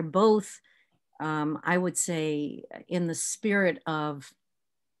histories. They're both, I would say, in the spirit of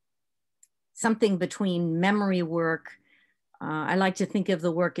something between memory work. I like to think of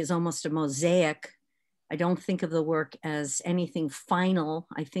the work as almost a mosaic. I don't think of the work as anything final.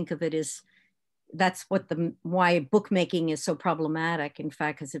 I think of it as, that's what why bookmaking is so problematic, in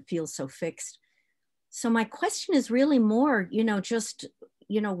fact, because it feels so fixed. So my question is really more, you know, just,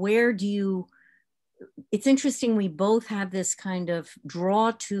 you know, where do you, it's interesting, we both have this kind of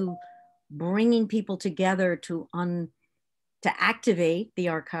draw to bringing people together to activate the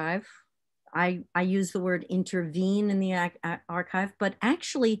archive. I use the word intervene in the archive, but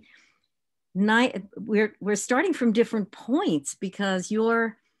actually we're starting from different points, because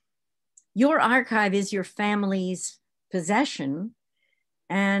your archive is your family's possession,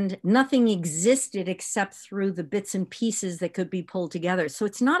 and nothing existed except through the bits and pieces that could be pulled together. So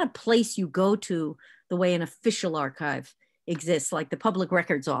it's not a place you go to the way an official archive exists, like the Public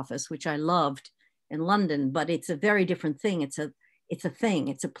Records Office, which I loved in London, but it's a very different thing. It's a thing,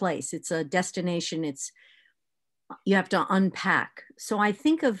 it's a place, it's a destination, you have to unpack. So I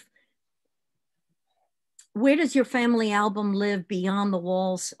think of, where does your family album live beyond the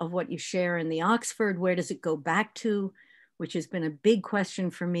walls of what you share in the Oxford? Where does it go back to? Which has been a big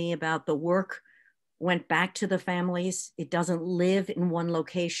question for me, about the work went back to the families. It doesn't live in one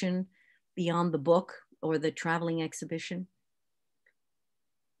location beyond the book or the traveling exhibition.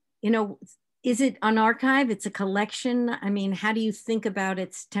 You know, is it an archive? It's a collection. I mean, how do you think about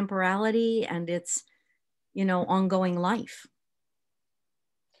its temporality and its, you know, ongoing life?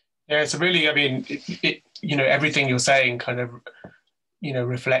 Yeah, it's really, I mean, you know, everything you're saying kind of, you know,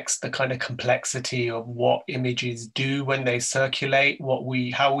 reflects the kind of complexity of what images do when they circulate,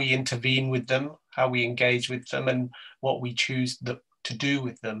 how we intervene with them, how we engage with them, and what we choose to do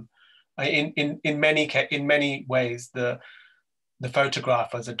with them. In many ways, the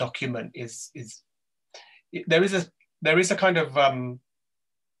photograph as a document there is a kind of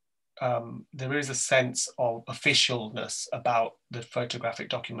there is a sense of officialness about the photographic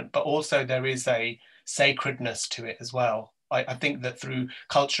document, but also there is a sacredness to it as well. I think that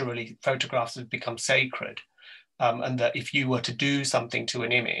culturally, photographs have become sacred, and that if you were to do something to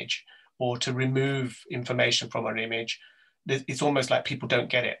an image or to remove information from an image, it's almost like people don't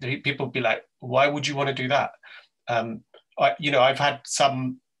get it. People be like, why would you want to do that? I've had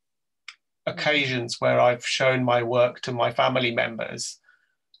some occasions where I've shown my work to my family members,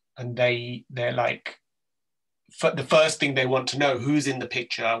 and they're like, the first thing they want to know, who's in the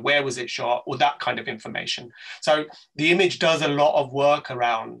picture, where was it shot, or that kind of information. So the image does a lot of work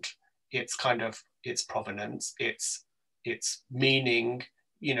around its provenance, its meaning,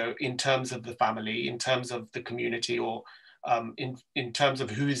 you know, in terms of the family, in terms of the community, or in terms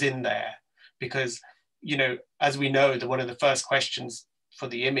of who's in there. Because, you know, as we know, one of the first questions for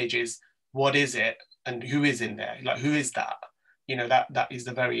the image is, what is it and who is in there? Like, who is that? You know, that is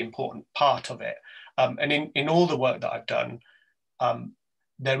the very important part of it. And in all the work that I've done,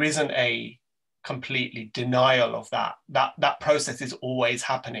 there isn't a completely denial of that. That process is always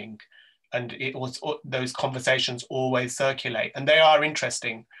happening, and those conversations always circulate, and they are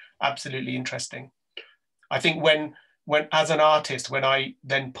interesting, absolutely interesting. I think when as an artist, when I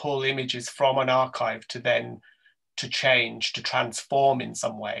then pull images from an archive to change, to transform in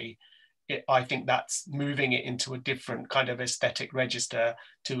some way, I think that's moving it into a different kind of aesthetic register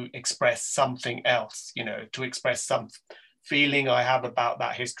to express something else, you know, to express some feeling I have about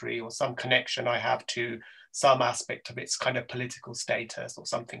that history, or some connection I have to some aspect of its kind of political status or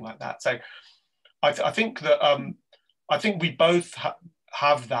something like that. So I think that I think we both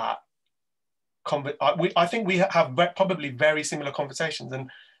have that. I think we have probably very similar conversations, and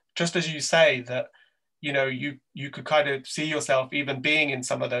just as you say that, you know, you could kind of see yourself even being in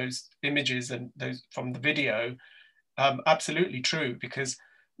some of those images and those from the video. Absolutely true, because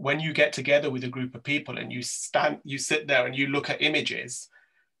when you get together with a group of people and you sit there and you look at images,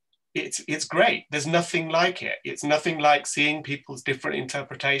 it's great. There's nothing like it. It's nothing like seeing people's different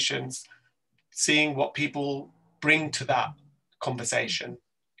interpretations, seeing what people bring to that conversation.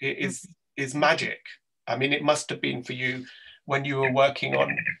 It is magic. I mean, it must have been for you when you were working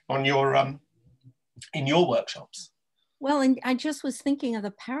on your in your workshops. Well, and I just was thinking of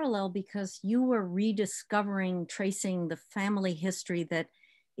the parallel, because you were rediscovering, tracing the family history that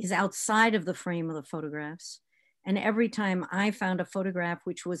is outside of the frame of the photographs. And every time I found a photograph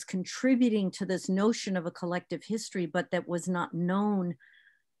which was contributing to this notion of a collective history, but that was not known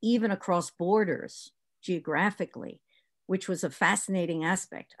even across borders geographically, which was a fascinating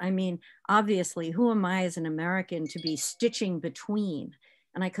aspect. I mean, obviously, who am I as an American to be stitching between?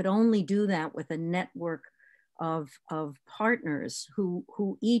 And I could only do that with a network of partners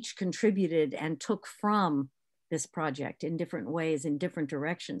who each contributed and took from this project in different ways, in different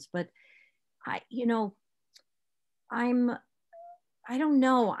directions. But I don't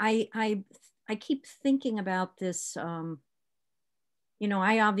know. I keep thinking about this. I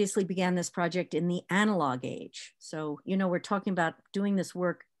obviously began this project in the analog age. So, we're talking about doing this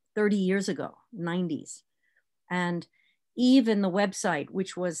work 30 years ago, 90s. And even the website,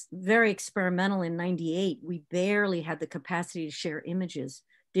 which was very experimental in 98, we barely had the capacity to share images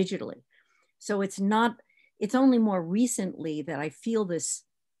digitally. So it's only more recently that I feel this,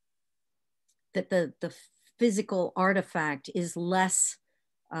 that the physical artifact is less,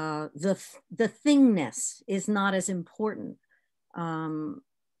 the thingness is not as important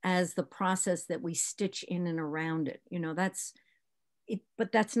as the process that we stitch in and around it. That's it,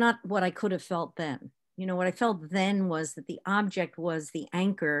 but that's not what I could have felt then. What I felt then was that the object was the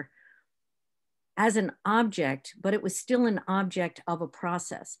anchor as an object, but it was still an object of a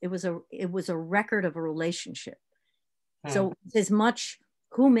process. It was a record of a relationship. So as much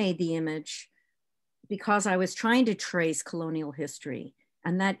who made the image, because I was trying to trace colonial history,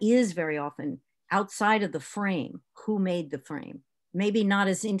 and that is very often outside of the frame, who made the frame. Maybe not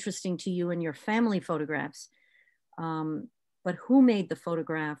as interesting to you in your family photographs, but who made the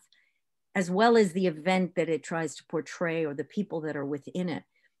photograph, as well as the event that it tries to portray or the people that are within it.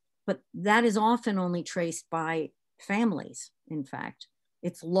 But that is often only traced by families, in fact.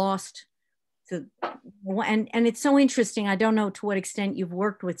 It's lost to, and it's so interesting. I don't know to what extent you've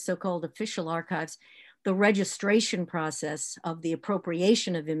worked with so-called official archives. The registration process of the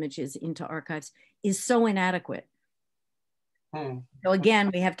appropriation of images into archives is so inadequate. So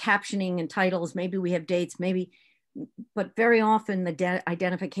again, we have captioning and titles, maybe we have dates, maybe, but very often the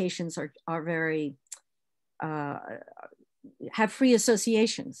identifications are very, have free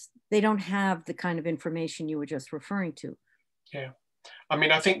associations. They don't have the kind of information you were just referring to. Yeah. I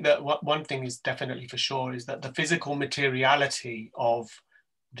mean, I think that one thing is definitely for sure is that the physical materiality of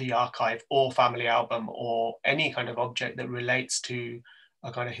the archive or family album or any kind of object that relates to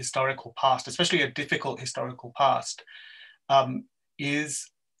a kind of historical past, especially a difficult historical past, is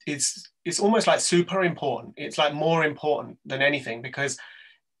almost like super important. It's like more important than anything, because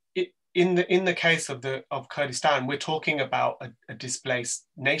in the case of Kurdistan, we're talking about a displaced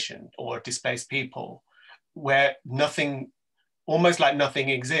nation or a displaced people, where almost like nothing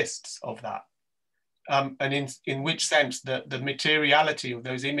exists of that. And in which sense the materiality of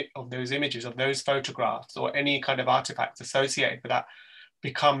those images, of those photographs, or any kind of artifacts associated with that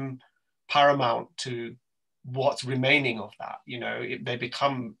become paramount to what's remaining of that. They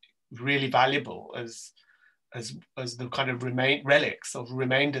become really valuable as the kind of relics of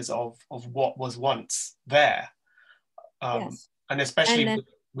remainders of what was once there. Yes. And especially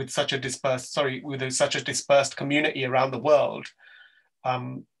with such a dispersed community around the world,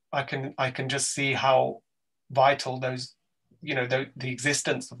 I can just see how vital those, the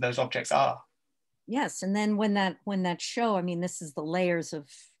existence of those objects are. Yes, and then when that show, I mean, this is the layers of,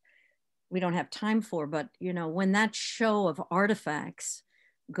 we don't have time for, but when that show of artifacts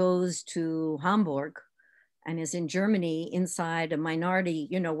goes to Hamburg and is in Germany inside a minority,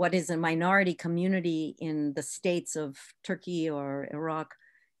 what is a minority community in the states of Turkey or Iraq,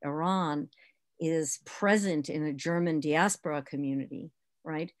 Iran, is present in a German diaspora community,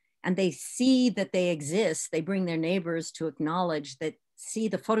 right? And they see that they exist. They bring their neighbors to acknowledge that, see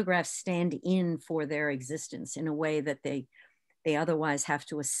the photographs stand in for their existence in a way that they otherwise have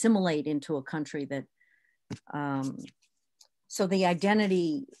to assimilate into a country that, so the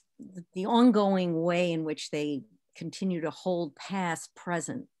identity, the ongoing way in which they continue to hold past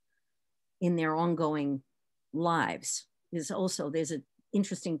present in their ongoing lives is also, there's an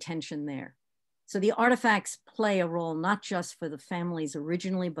interesting tension there. So the artifacts play a role, not just for the families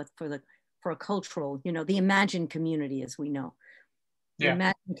originally, but for a cultural, the imagined community, as we know. The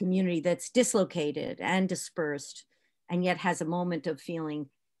imagined community that's dislocated and dispersed, and yet has a moment of feeling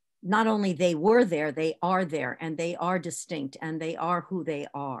not only they were there, they are there, and they are distinct, and they are who they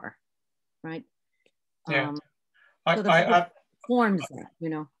are, right? Yeah. So the forms that,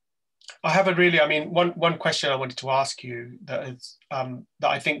 I have one question I wanted to ask you that is that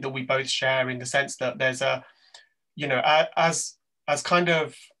I think that we both share, in the sense that there's a, as kind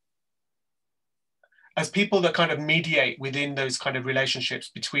of, as people that kind of mediate within those kind of relationships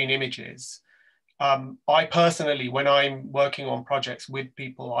between images, I personally, when I'm working on projects with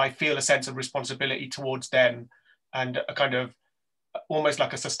people, I feel a sense of responsibility towards them, and a kind of almost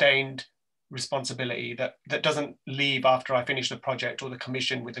like a sustained responsibility that doesn't leave after I finish the project or the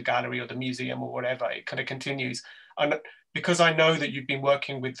commission with the gallery or the museum or whatever. It kind of continues. And because I know that you've been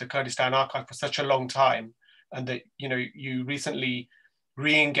working with the Kurdistan Archive for such a long time, and that you recently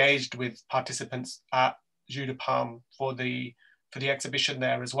re-engaged with participants at Jeu de Paume for the exhibition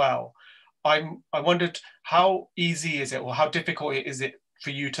there as well. I wondered, how easy is it, or how difficult is it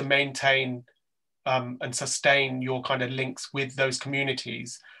for you to maintain and sustain your kind of links with those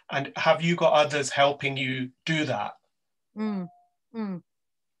communities? And have you got others helping you do that? Well,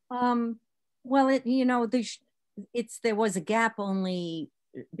 there was a gap only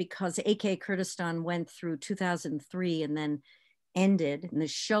because AK Kurdistan went through 2003 and then ended, and the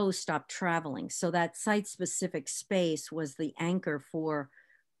show stopped traveling. So that site-specific space was the anchor for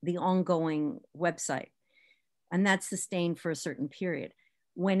the ongoing website, and that sustained for a certain period.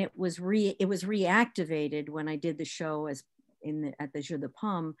 When it was reactivated when I did the show at the Jeu de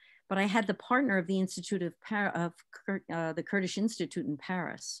Paume, but I had the partner of the Institute of the Kurdish Institute in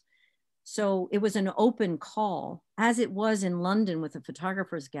Paris. So it was an open call, as it was in London with the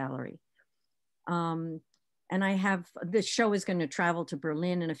Photographers Gallery. And this show is going to travel to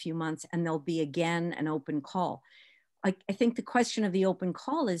Berlin in a few months, and there'll be again an open call. I think the question of the open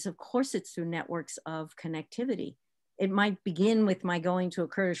call is, of course, it's through networks of connectivity. It might begin with my going to a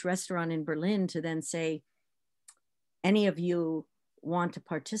Kurdish restaurant in Berlin to then say, any of you want to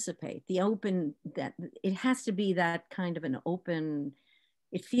participate? It has to be that kind of an open,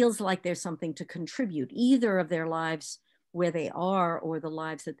 it feels like there's something to contribute, either of their lives where they are or the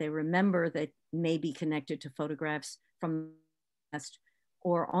lives that they remember that may be connected to photographs from the past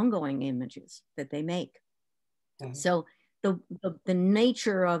or ongoing images that they make. Mm-hmm. So the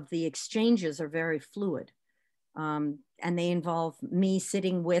nature of the exchanges are very fluid. And they involve me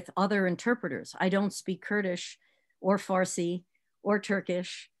sitting with other interpreters. I don't speak Kurdish or Farsi or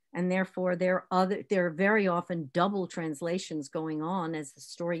Turkish, and therefore there are very often double translations going on as the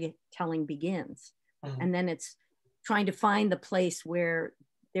storytelling begins. Mm-hmm. And then it's trying to find the place where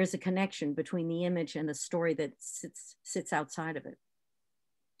there's a connection between the image and the story that sits outside of it.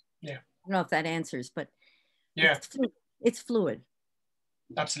 Yeah. I don't know if that answers, but yeah, it's fluid.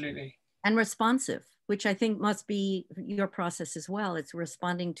 Absolutely. And responsive, which I think must be your process as well. It's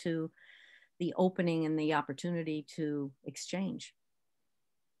responding to the opening and the opportunity to exchange.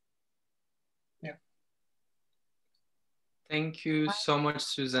 Yeah. Thank you so much,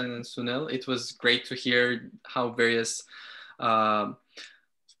 Susan and Sunil. It was great to hear how various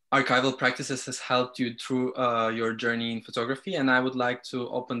archival practices has helped you through your journey in photography. And I would like to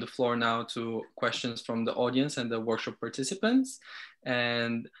open the floor now to questions from the audience and the workshop participants.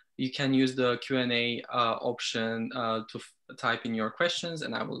 And you can use the Q&A option to type in your questions.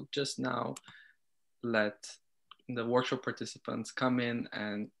 And I will just now let the workshop participants come in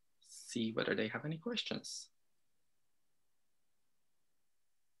and see whether they have any questions.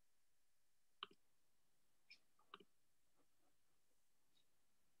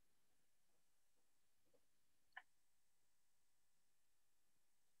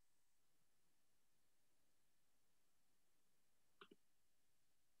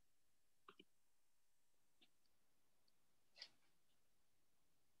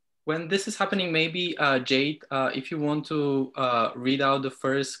 When this is happening, maybe Jade, if you want to read out the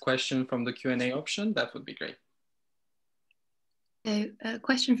first question from the Q&A option, that would be great. So, a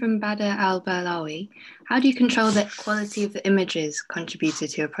question from Badr Al-Balawi. How do you control the quality of the images contributed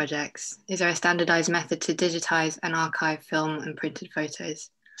to your projects? Is there a standardized method to digitize and archive film and printed photos?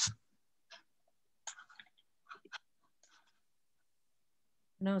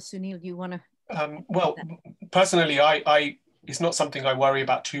 No, Sunil, you want to? Well, personally, I it's not something I worry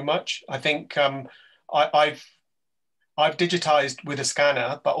about too much. I think I've digitized with a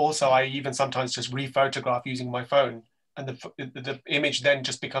scanner, but also I even sometimes just rephotograph using my phone, and the image then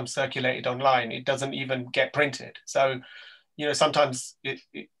just becomes circulated online. It doesn't even get printed. So, sometimes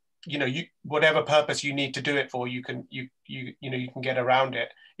whatever purpose you need to do it for, you can get around it.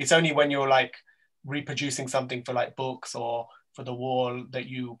 It's only when you're like reproducing something for like books or for the wall that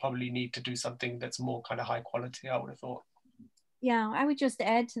you probably need to do something that's more kind of high quality, I would have thought. Yeah, I would just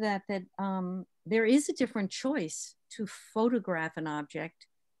add to that there is a different choice to photograph an object,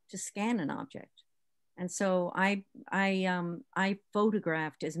 to scan an object. And so I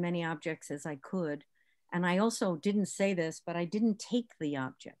photographed as many objects as I could. And I also didn't say this, but I didn't take the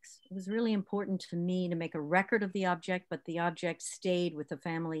objects. It was really important to me to make a record of the object, but the object stayed with the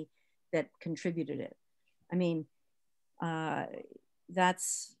family that contributed it. I mean, that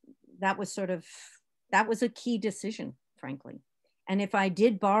was a key decision, frankly. And if I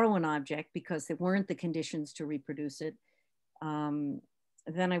did borrow an object because there weren't the conditions to reproduce it,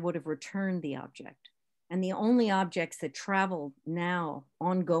 then I would have returned the object. And the only objects that travel now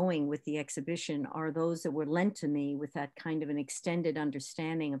ongoing with the exhibition are those that were lent to me with that kind of an extended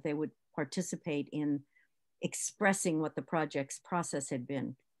understanding of they would participate in expressing what the project's process had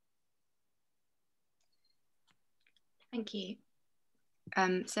been. Thank you.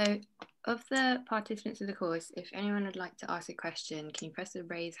 So of the participants of the course, if anyone would like to ask a question, can you press the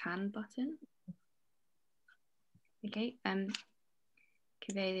raise hand button? Okay,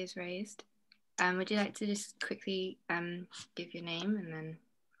 Kaveh is raised. Would you like to just quickly give your name and then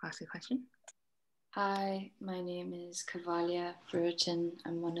ask a question? Hi, my name is Kavalia Brereton.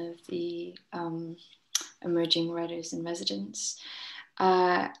 I'm one of the emerging writers in residence.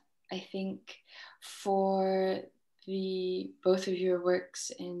 I think for both of your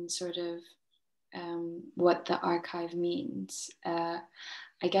works in sort of what the archive means, I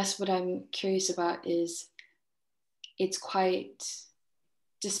guess what I'm curious about is it's quite,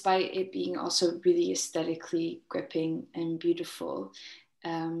 despite it being also really aesthetically gripping and beautiful,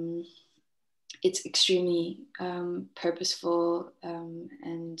 it's extremely purposeful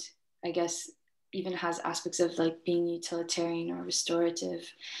and I guess even has aspects of like being utilitarian or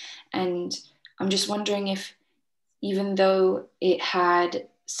restorative. And I'm just wondering if, even though it had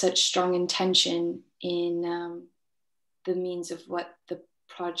such strong intention in the means of what the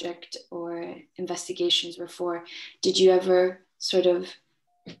project or investigations were for, did you ever sort of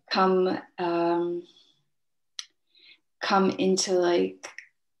come into like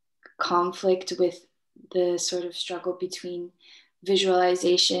conflict with the sort of struggle between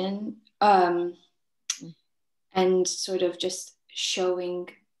visualization and sort of just showing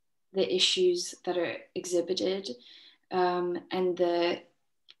the issues that are exhibited and the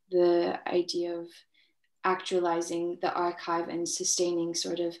idea of actualizing the archive and sustaining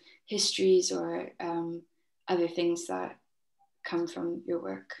sort of histories or other things that come from your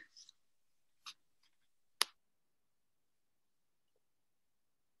work?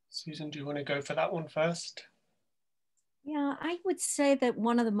 Susan, do you want to go for that one first? Yeah, I would say that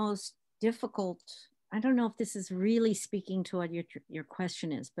one of the most difficult, I don't know if this is really speaking to what your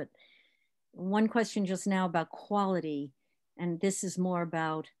question is, but one question just now about quality, and this is more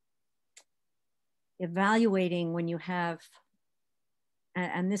about evaluating when you have,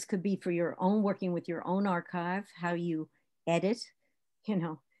 and this could be for your own, working with your own archive, how you edit,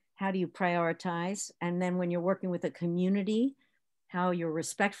 how do you prioritize? And then when you're working with a community, how you're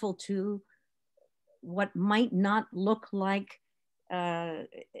respectful to what might not look like the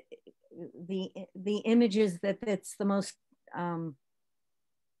images that's the most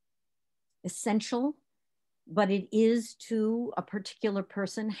essential, but it is to a particular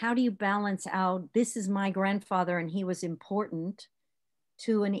person. How do you balance out, this is my grandfather and he was important,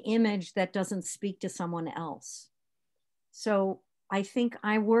 to an image that doesn't speak to someone else? So I think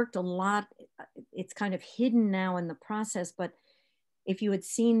I worked a lot, it's kind of hidden now in the process, but if you had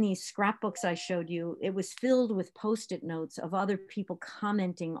seen these scrapbooks I showed you, it was filled with Post-it notes of other people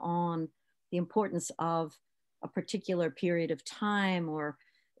commenting on the importance of a particular period of time or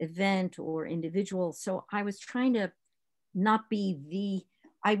event or individual. So I was trying to not be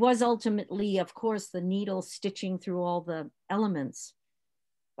I was ultimately, of course, the needle stitching through all the elements,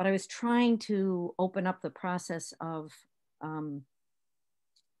 but I was trying to open up the process of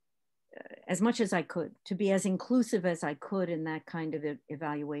as much as I could, to be as inclusive as I could in that kind of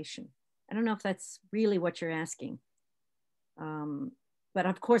evaluation. I don't know if that's really what you're asking. But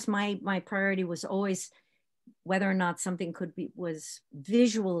of course, my priority was always whether or not something was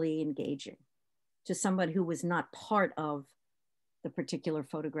visually engaging to somebody who was not part of the particular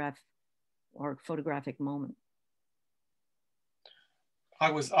photograph or photographic moment.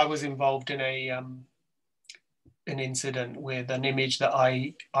 I was involved in an incident with an image that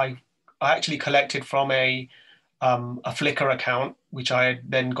I actually collected from a Flickr account, which I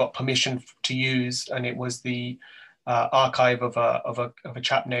then got permission to use, and it was the archive of a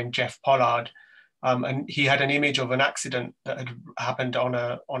chap named Jeff Pollard, and he had an image of an accident that had happened on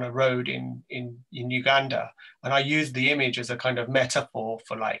a road in Uganda, and I used the image as a kind of metaphor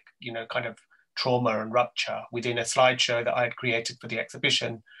for kind of trauma and rupture within a slideshow that I had created for the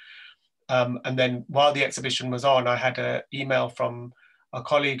exhibition. And then while the exhibition was on, I had an email from a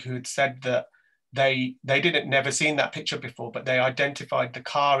colleague who had said that they never seen that picture before, but they identified the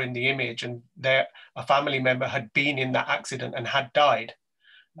car in the image, and a family member had been in that accident and had died.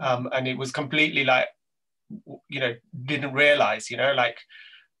 And it was completely didn't realize,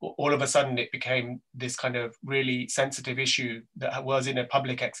 all of a sudden it became this kind of really sensitive issue that was in a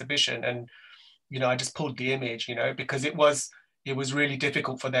public exhibition. And, you know, I just pulled the image, you know, because it was really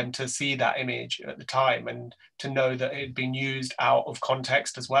difficult for them to see that image at the time and to know that it had been used out of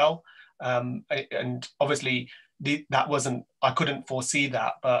context as well. And obviously that wasn't, I couldn't foresee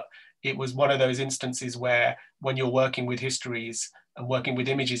that, but it was one of those instances where when you're working with histories and working with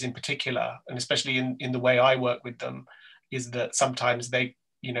images in particular, and especially in the way I work with them, is that sometimes they,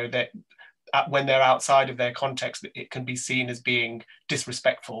 you know, that when they're outside of their context, it can be seen as being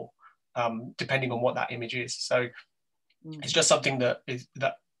disrespectful, depending on what that image is. So it's just something that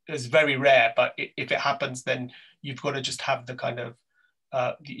is very rare, but if it happens, then you've got to just have the kind of,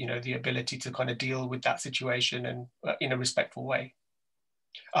 you know, the ability to kind of deal with that situation and in a respectful way.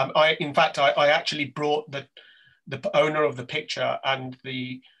 In fact, I actually brought the owner of the picture and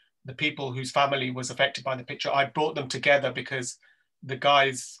the people whose family was affected by the picture. I brought them together because the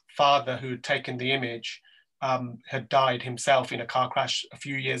guy's father who had taken the image had died himself in a car crash a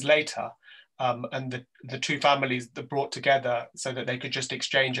few years later. And the two families that brought together so that they could just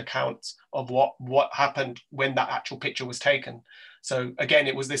exchange accounts of what happened when that actual picture was taken. So again,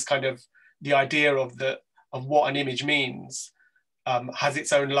 it was this kind of the idea of what an image means has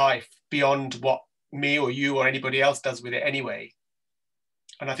its own life beyond what me or you or anybody else does with it anyway.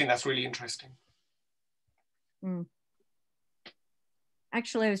 And I think that's really interesting. Mm.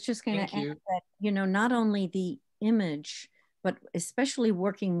 Actually, I was just going to add that, you know, not only the image, but especially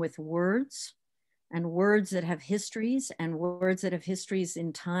working with words and words that have histories and words that have histories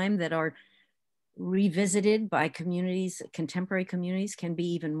in time that are revisited by communities, contemporary communities, can be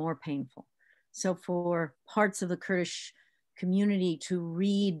even more painful. So for parts of the Kurdish community to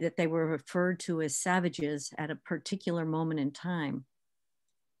read that they were referred to as savages at a particular moment in time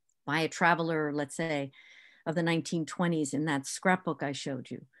by a traveler, let's say, of the 1920s in that scrapbook I showed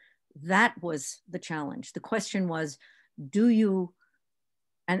you, that was the challenge. The question was, do you,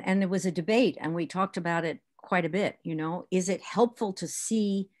 and there was a debate and we talked about it quite a bit, you know, is it helpful to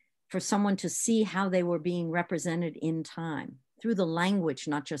see, for someone to see how they were being represented in time through the language,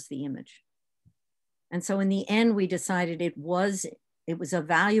 not just the image. And so in the end, we decided it was a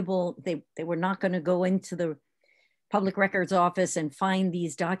valuable, they were not going to go into the public records office and find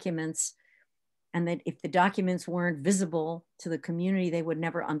these documents, and that if the documents weren't visible to the community, they would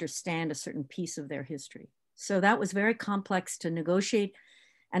never understand a certain piece of their history. So that was very complex to negotiate,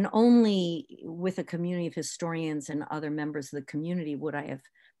 and only with a community of historians and other members of the community would I have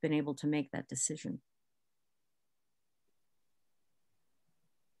been able to make that decision.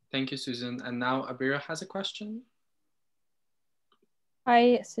 Thank you, Susan. And now Abira has a question.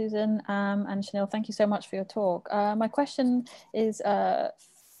 Hi, Susan and Sunil. Thank you so much for your talk. My question is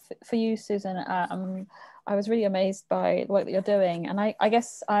for you, Susan. I was really amazed by the work that you're doing, and I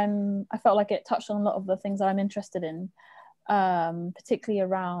guess I felt like it touched on a lot of the things that I'm interested in, particularly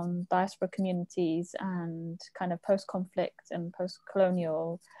around diaspora communities and kind of post-conflict and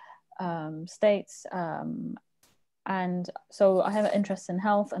post-colonial states. And so I have an interest in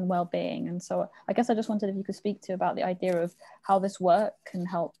health and well-being, and so I guess I just wondered if you could speak to about the idea of how this work can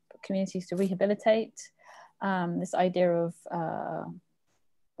help communities to rehabilitate, this idea of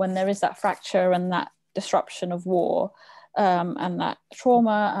when there is that fracture and that disruption of war and that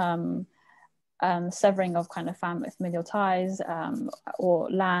trauma and severing of kind of familial ties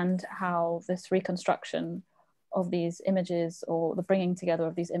or land, how this reconstruction of these images or the bringing together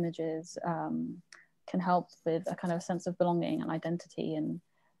of these images can help with a kind of sense of belonging and identity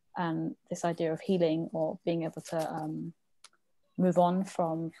and this idea of healing or being able to move on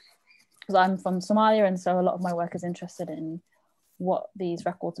from, because I'm from Somalia, and so a lot of my work is interested in what these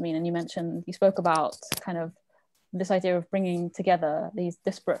records mean. And you spoke about kind of this idea of bringing together these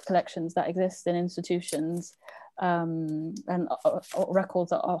disparate collections that exist in institutions and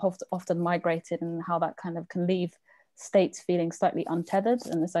records that are often migrated, and how that kind of can leave states feeling slightly untethered,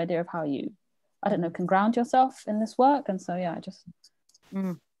 and this idea of how you, I don't know, can ground yourself in this work. And so, yeah, I just.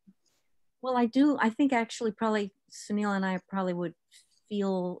 Well, I think actually probably Sunil and I probably would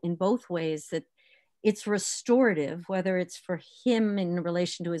feel in both ways that it's restorative, whether it's for him in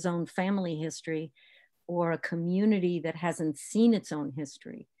relation to his own family history or a community that hasn't seen its own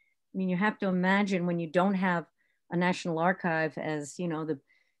history. I mean, you have to imagine when you don't have a national archive as, you know,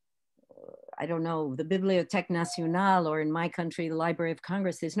 I don't know, the Bibliothèque Nationale, or in my country, the Library of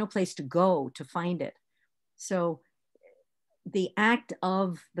Congress, there's no place to go to find it. So the act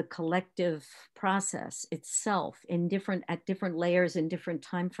of the collective process itself at different layers in different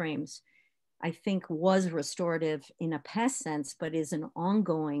timeframes, I think was restorative in a past sense, but is an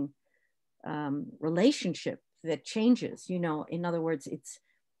ongoing relationship that changes. You know, in other words,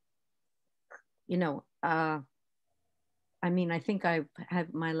 you know, I mean, I think I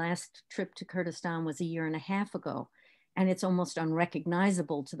had my last trip to Kurdistan was a year and a half ago, and it's almost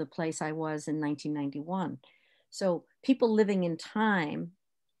unrecognizable to the place I was in 1991. So people living in time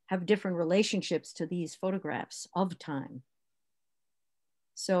have different relationships to these photographs of time.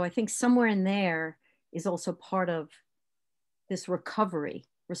 So I think somewhere in there is also part of this recovery,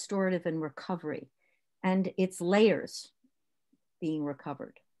 restorative and recovery, and it's layers being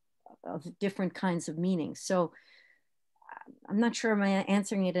recovered of different kinds of meanings. So I'm not sure am I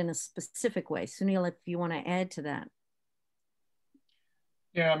answering it in a specific way. Sunil, if you want to add to that.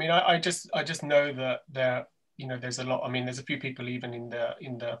 Yeah, I mean, I just know that there's a lot. I mean, there's a few people even in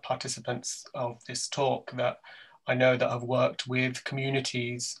the participants of this talk that I know that have worked with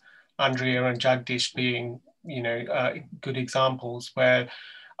communities, Andrea and Jagdish being, good examples where,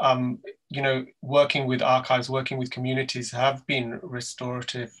 working with archives, working with communities have been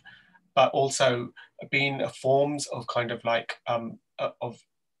restorative, but also been forms of kind of like of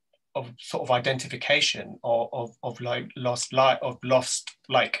sort of identification of like lost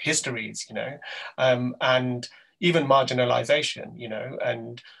like histories, and even marginalization,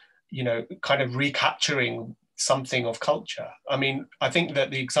 and kind of recapturing something of culture. I mean, I think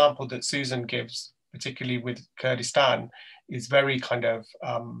that the example that Susan gives, particularly with Kurdistan, is very kind of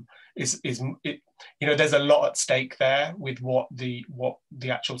there's a lot at stake there with what the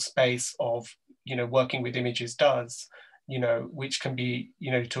actual space of working with images does, which can be,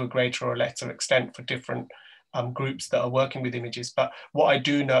 to a greater or lesser extent for different groups that are working with images. But what I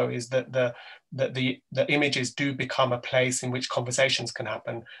do know is that the images do become a place in which conversations can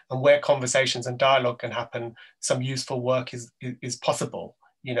happen, and where conversations and dialogue can happen, some useful work is possible.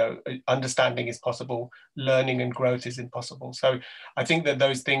 Understanding is possible, learning and growth is impossible. So I think that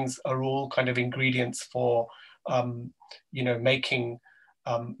those things are all kind of ingredients for, making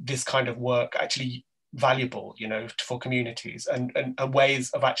this kind of work actually valuable, for communities and ways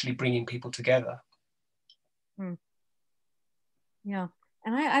of actually bringing people together. Yeah,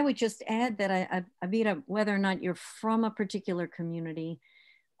 and I would just add that Abira, whether or not you're from a particular community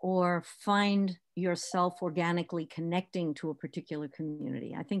or find yourself organically connecting to a particular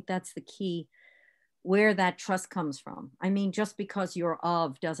community, I think that's the key, where that trust comes from. I mean, just because you're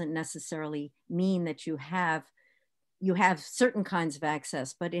of doesn't necessarily mean that you have certain kinds of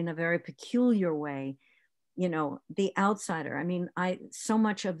access, but in a very peculiar way, the outsider. I mean, so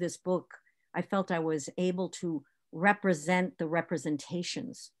much of this book, I felt I was able to represent the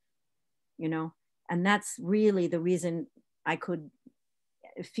representations, and that's really the reason I could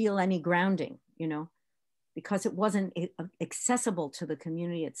feel any grounding, because it wasn't accessible to the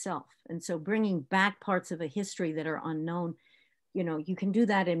community itself. And so bringing back parts of a history that are unknown, you can do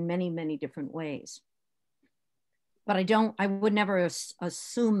that in many, many different ways. But I would never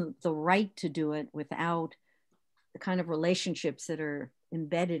assume the right to do it without the kind of relationships that are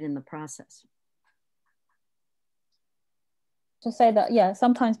embedded in the process. To say that, yeah,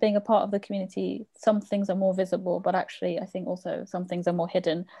 sometimes being a part of the community, some things are more visible, but actually I think also some things are more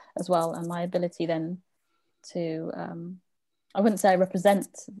hidden as well. And my ability then to, I wouldn't say I represent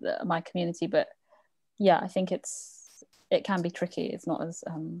my community, but yeah, I think it can be tricky. It's not as,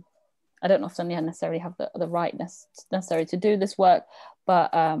 I don't often necessarily have the rightness necessary to do this work, but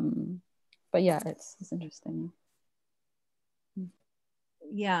yeah, it's interesting.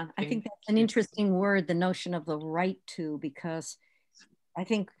 Yeah, I think that's an interesting word, the notion of the right to, because I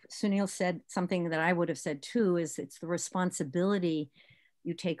think Sunil said something that I would have said too, is it's the responsibility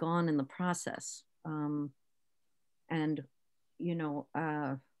you take on in the process. And,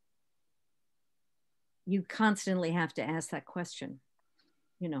 you constantly have to ask that question,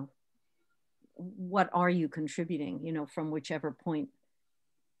 what are you contributing, from whichever point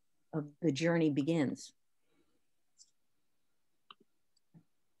of the journey begins.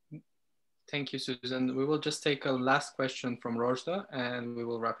 Thank you, Susan. We will just take a last question from Rojda and we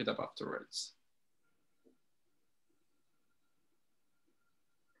will wrap it up afterwards.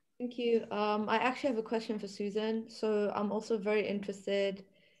 Thank you. I actually have a question for Susan. So I'm also very interested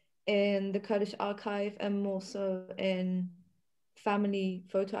in the Kurdish archive and more so in family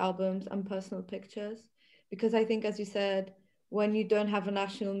photo albums and personal pictures, because I think, as you said, when you don't have a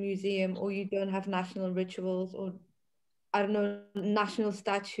national museum or you don't have national rituals or I don't know, national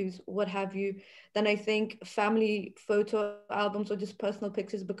statues, what have you, then I think family photo albums or just personal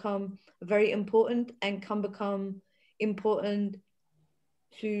pictures become very important and can become important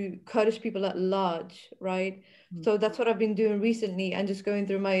to Kurdish people at large, right? So that's what I've been doing recently, and just going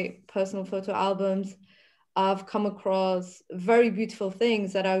through my personal photo albums, I've come across very beautiful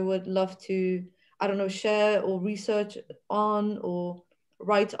things that I would love to, I don't know, share or research on or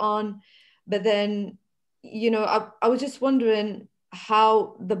write on. But then, you know, I was just wondering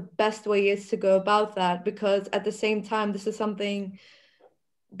how the best way is to go about that, because at the same time, this is something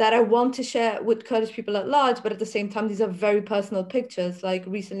that I want to share with Kurdish people at large, but at the same time, these are very personal pictures. Like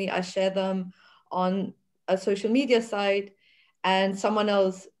recently, I shared them on a social media site, and someone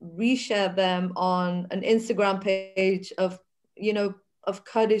else reshared them on an Instagram page of, you know, of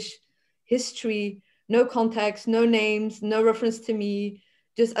Kurdish history, no context, no names, no reference to me,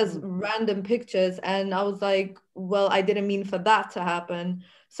 just as random pictures. And I was like, well, I didn't mean for that to happen.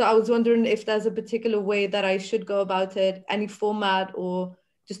 So I was wondering if there's a particular way that I should go about it, any format or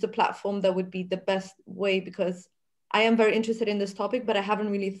just a platform that would be the best way, because I am very interested in this topic, but I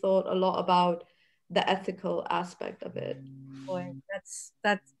haven't really thought a lot about the ethical aspect of it. Boy,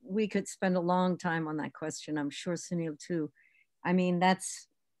 we could spend a long time on that question. I'm sure Sunil too. I mean,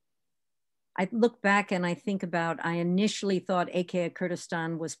 I look back and I think about, I initially thought AKA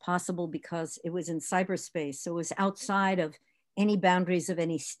Kurdistan was possible because it was in cyberspace. So it was outside of any boundaries of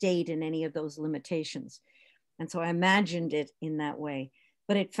any state and any of those limitations. And so I imagined it in that way,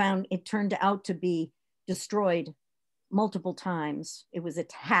 but it turned out to be destroyed multiple times. It was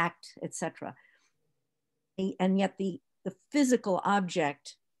attacked, etc. And yet the physical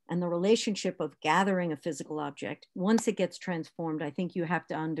object and the relationship of gathering a physical object, once it gets transformed, I think you have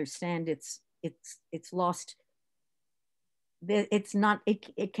to understand it's lost.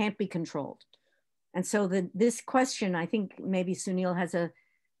 It can't be controlled. And so this question, I think maybe Sunil has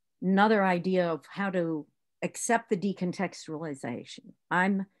another idea of how to accept the decontextualization.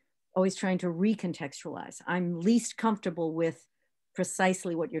 I'm always trying to recontextualize. I'm least comfortable with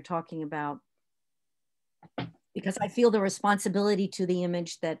precisely what you're talking about, because I feel the responsibility to the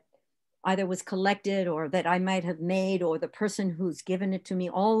image that either was collected or that I might have made, or the person who's given it to me.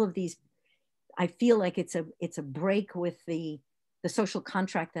 All of these, I feel like it's a break with the social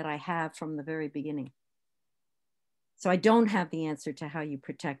contract that I have from the very beginning. So I don't have the answer to how you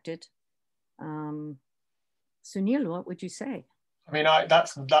protect it. Sunil, what would you say? I mean,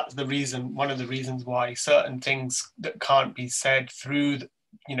 that's the reason, one of the reasons why certain things that can't be said through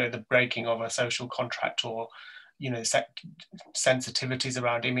the breaking of a social contract, or sensitivities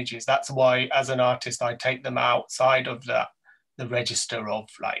around images. That's why, as an artist, I take them outside of the register of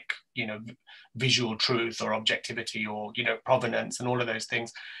visual truth or objectivity or provenance and all of those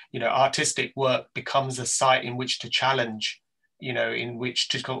things. Artistic work becomes a site in which to challenge, in which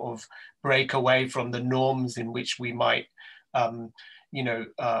to sort of break away from the norms in which we might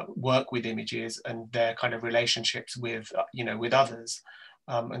work with images and their kind of relationships with with others.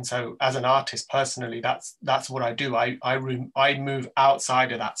 And so as an artist personally, that's what I do. I move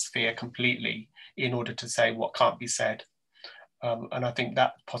outside of that sphere completely in order to say what can't be said. And I think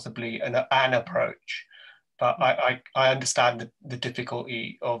that's possibly an approach, but I understand the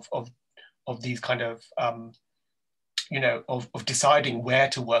difficulty of these kind of of deciding where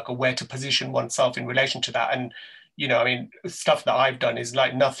to work or where to position oneself in relation to that. And I mean, stuff that I've done is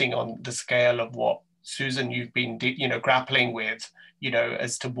like nothing on the scale of what Susan, you've been grappling with,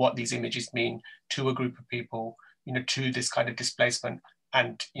 as to what these images mean to a group of people, to this kind of displacement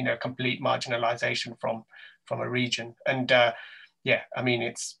and complete marginalization from a region. And yeah, I mean,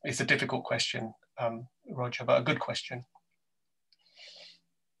 it's a difficult question, Roger, but a good question.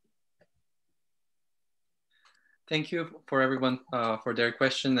 Thank you for everyone for their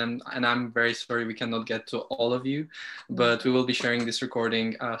question, and I'm very sorry we cannot get to all of you, but we will be sharing this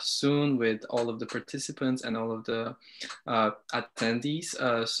recording soon with all of the participants and all of the attendees.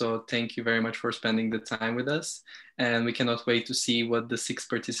 So thank you very much for spending the time with us, and we cannot wait to see what the 6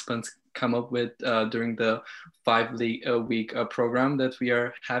 participants come up with during the 5-week program that we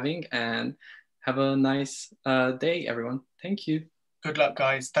are having. And have a nice day, everyone. Thank you. Good luck,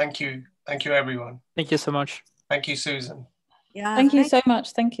 guys. Thank you. Thank you, everyone. Thank you so much. Thank you, Susan. Yeah. Thank you so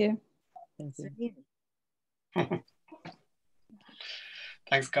much. Thank you.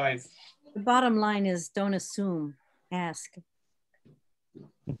 Thanks, guys. The bottom line is, don't assume, ask.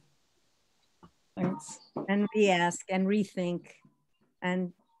 Thanks. And re-ask and rethink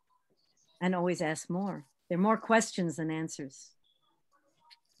and always ask more. There are more questions than answers.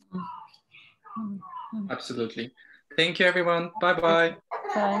 Absolutely. Thank you, everyone. Bye-bye.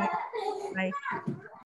 Bye. Bye.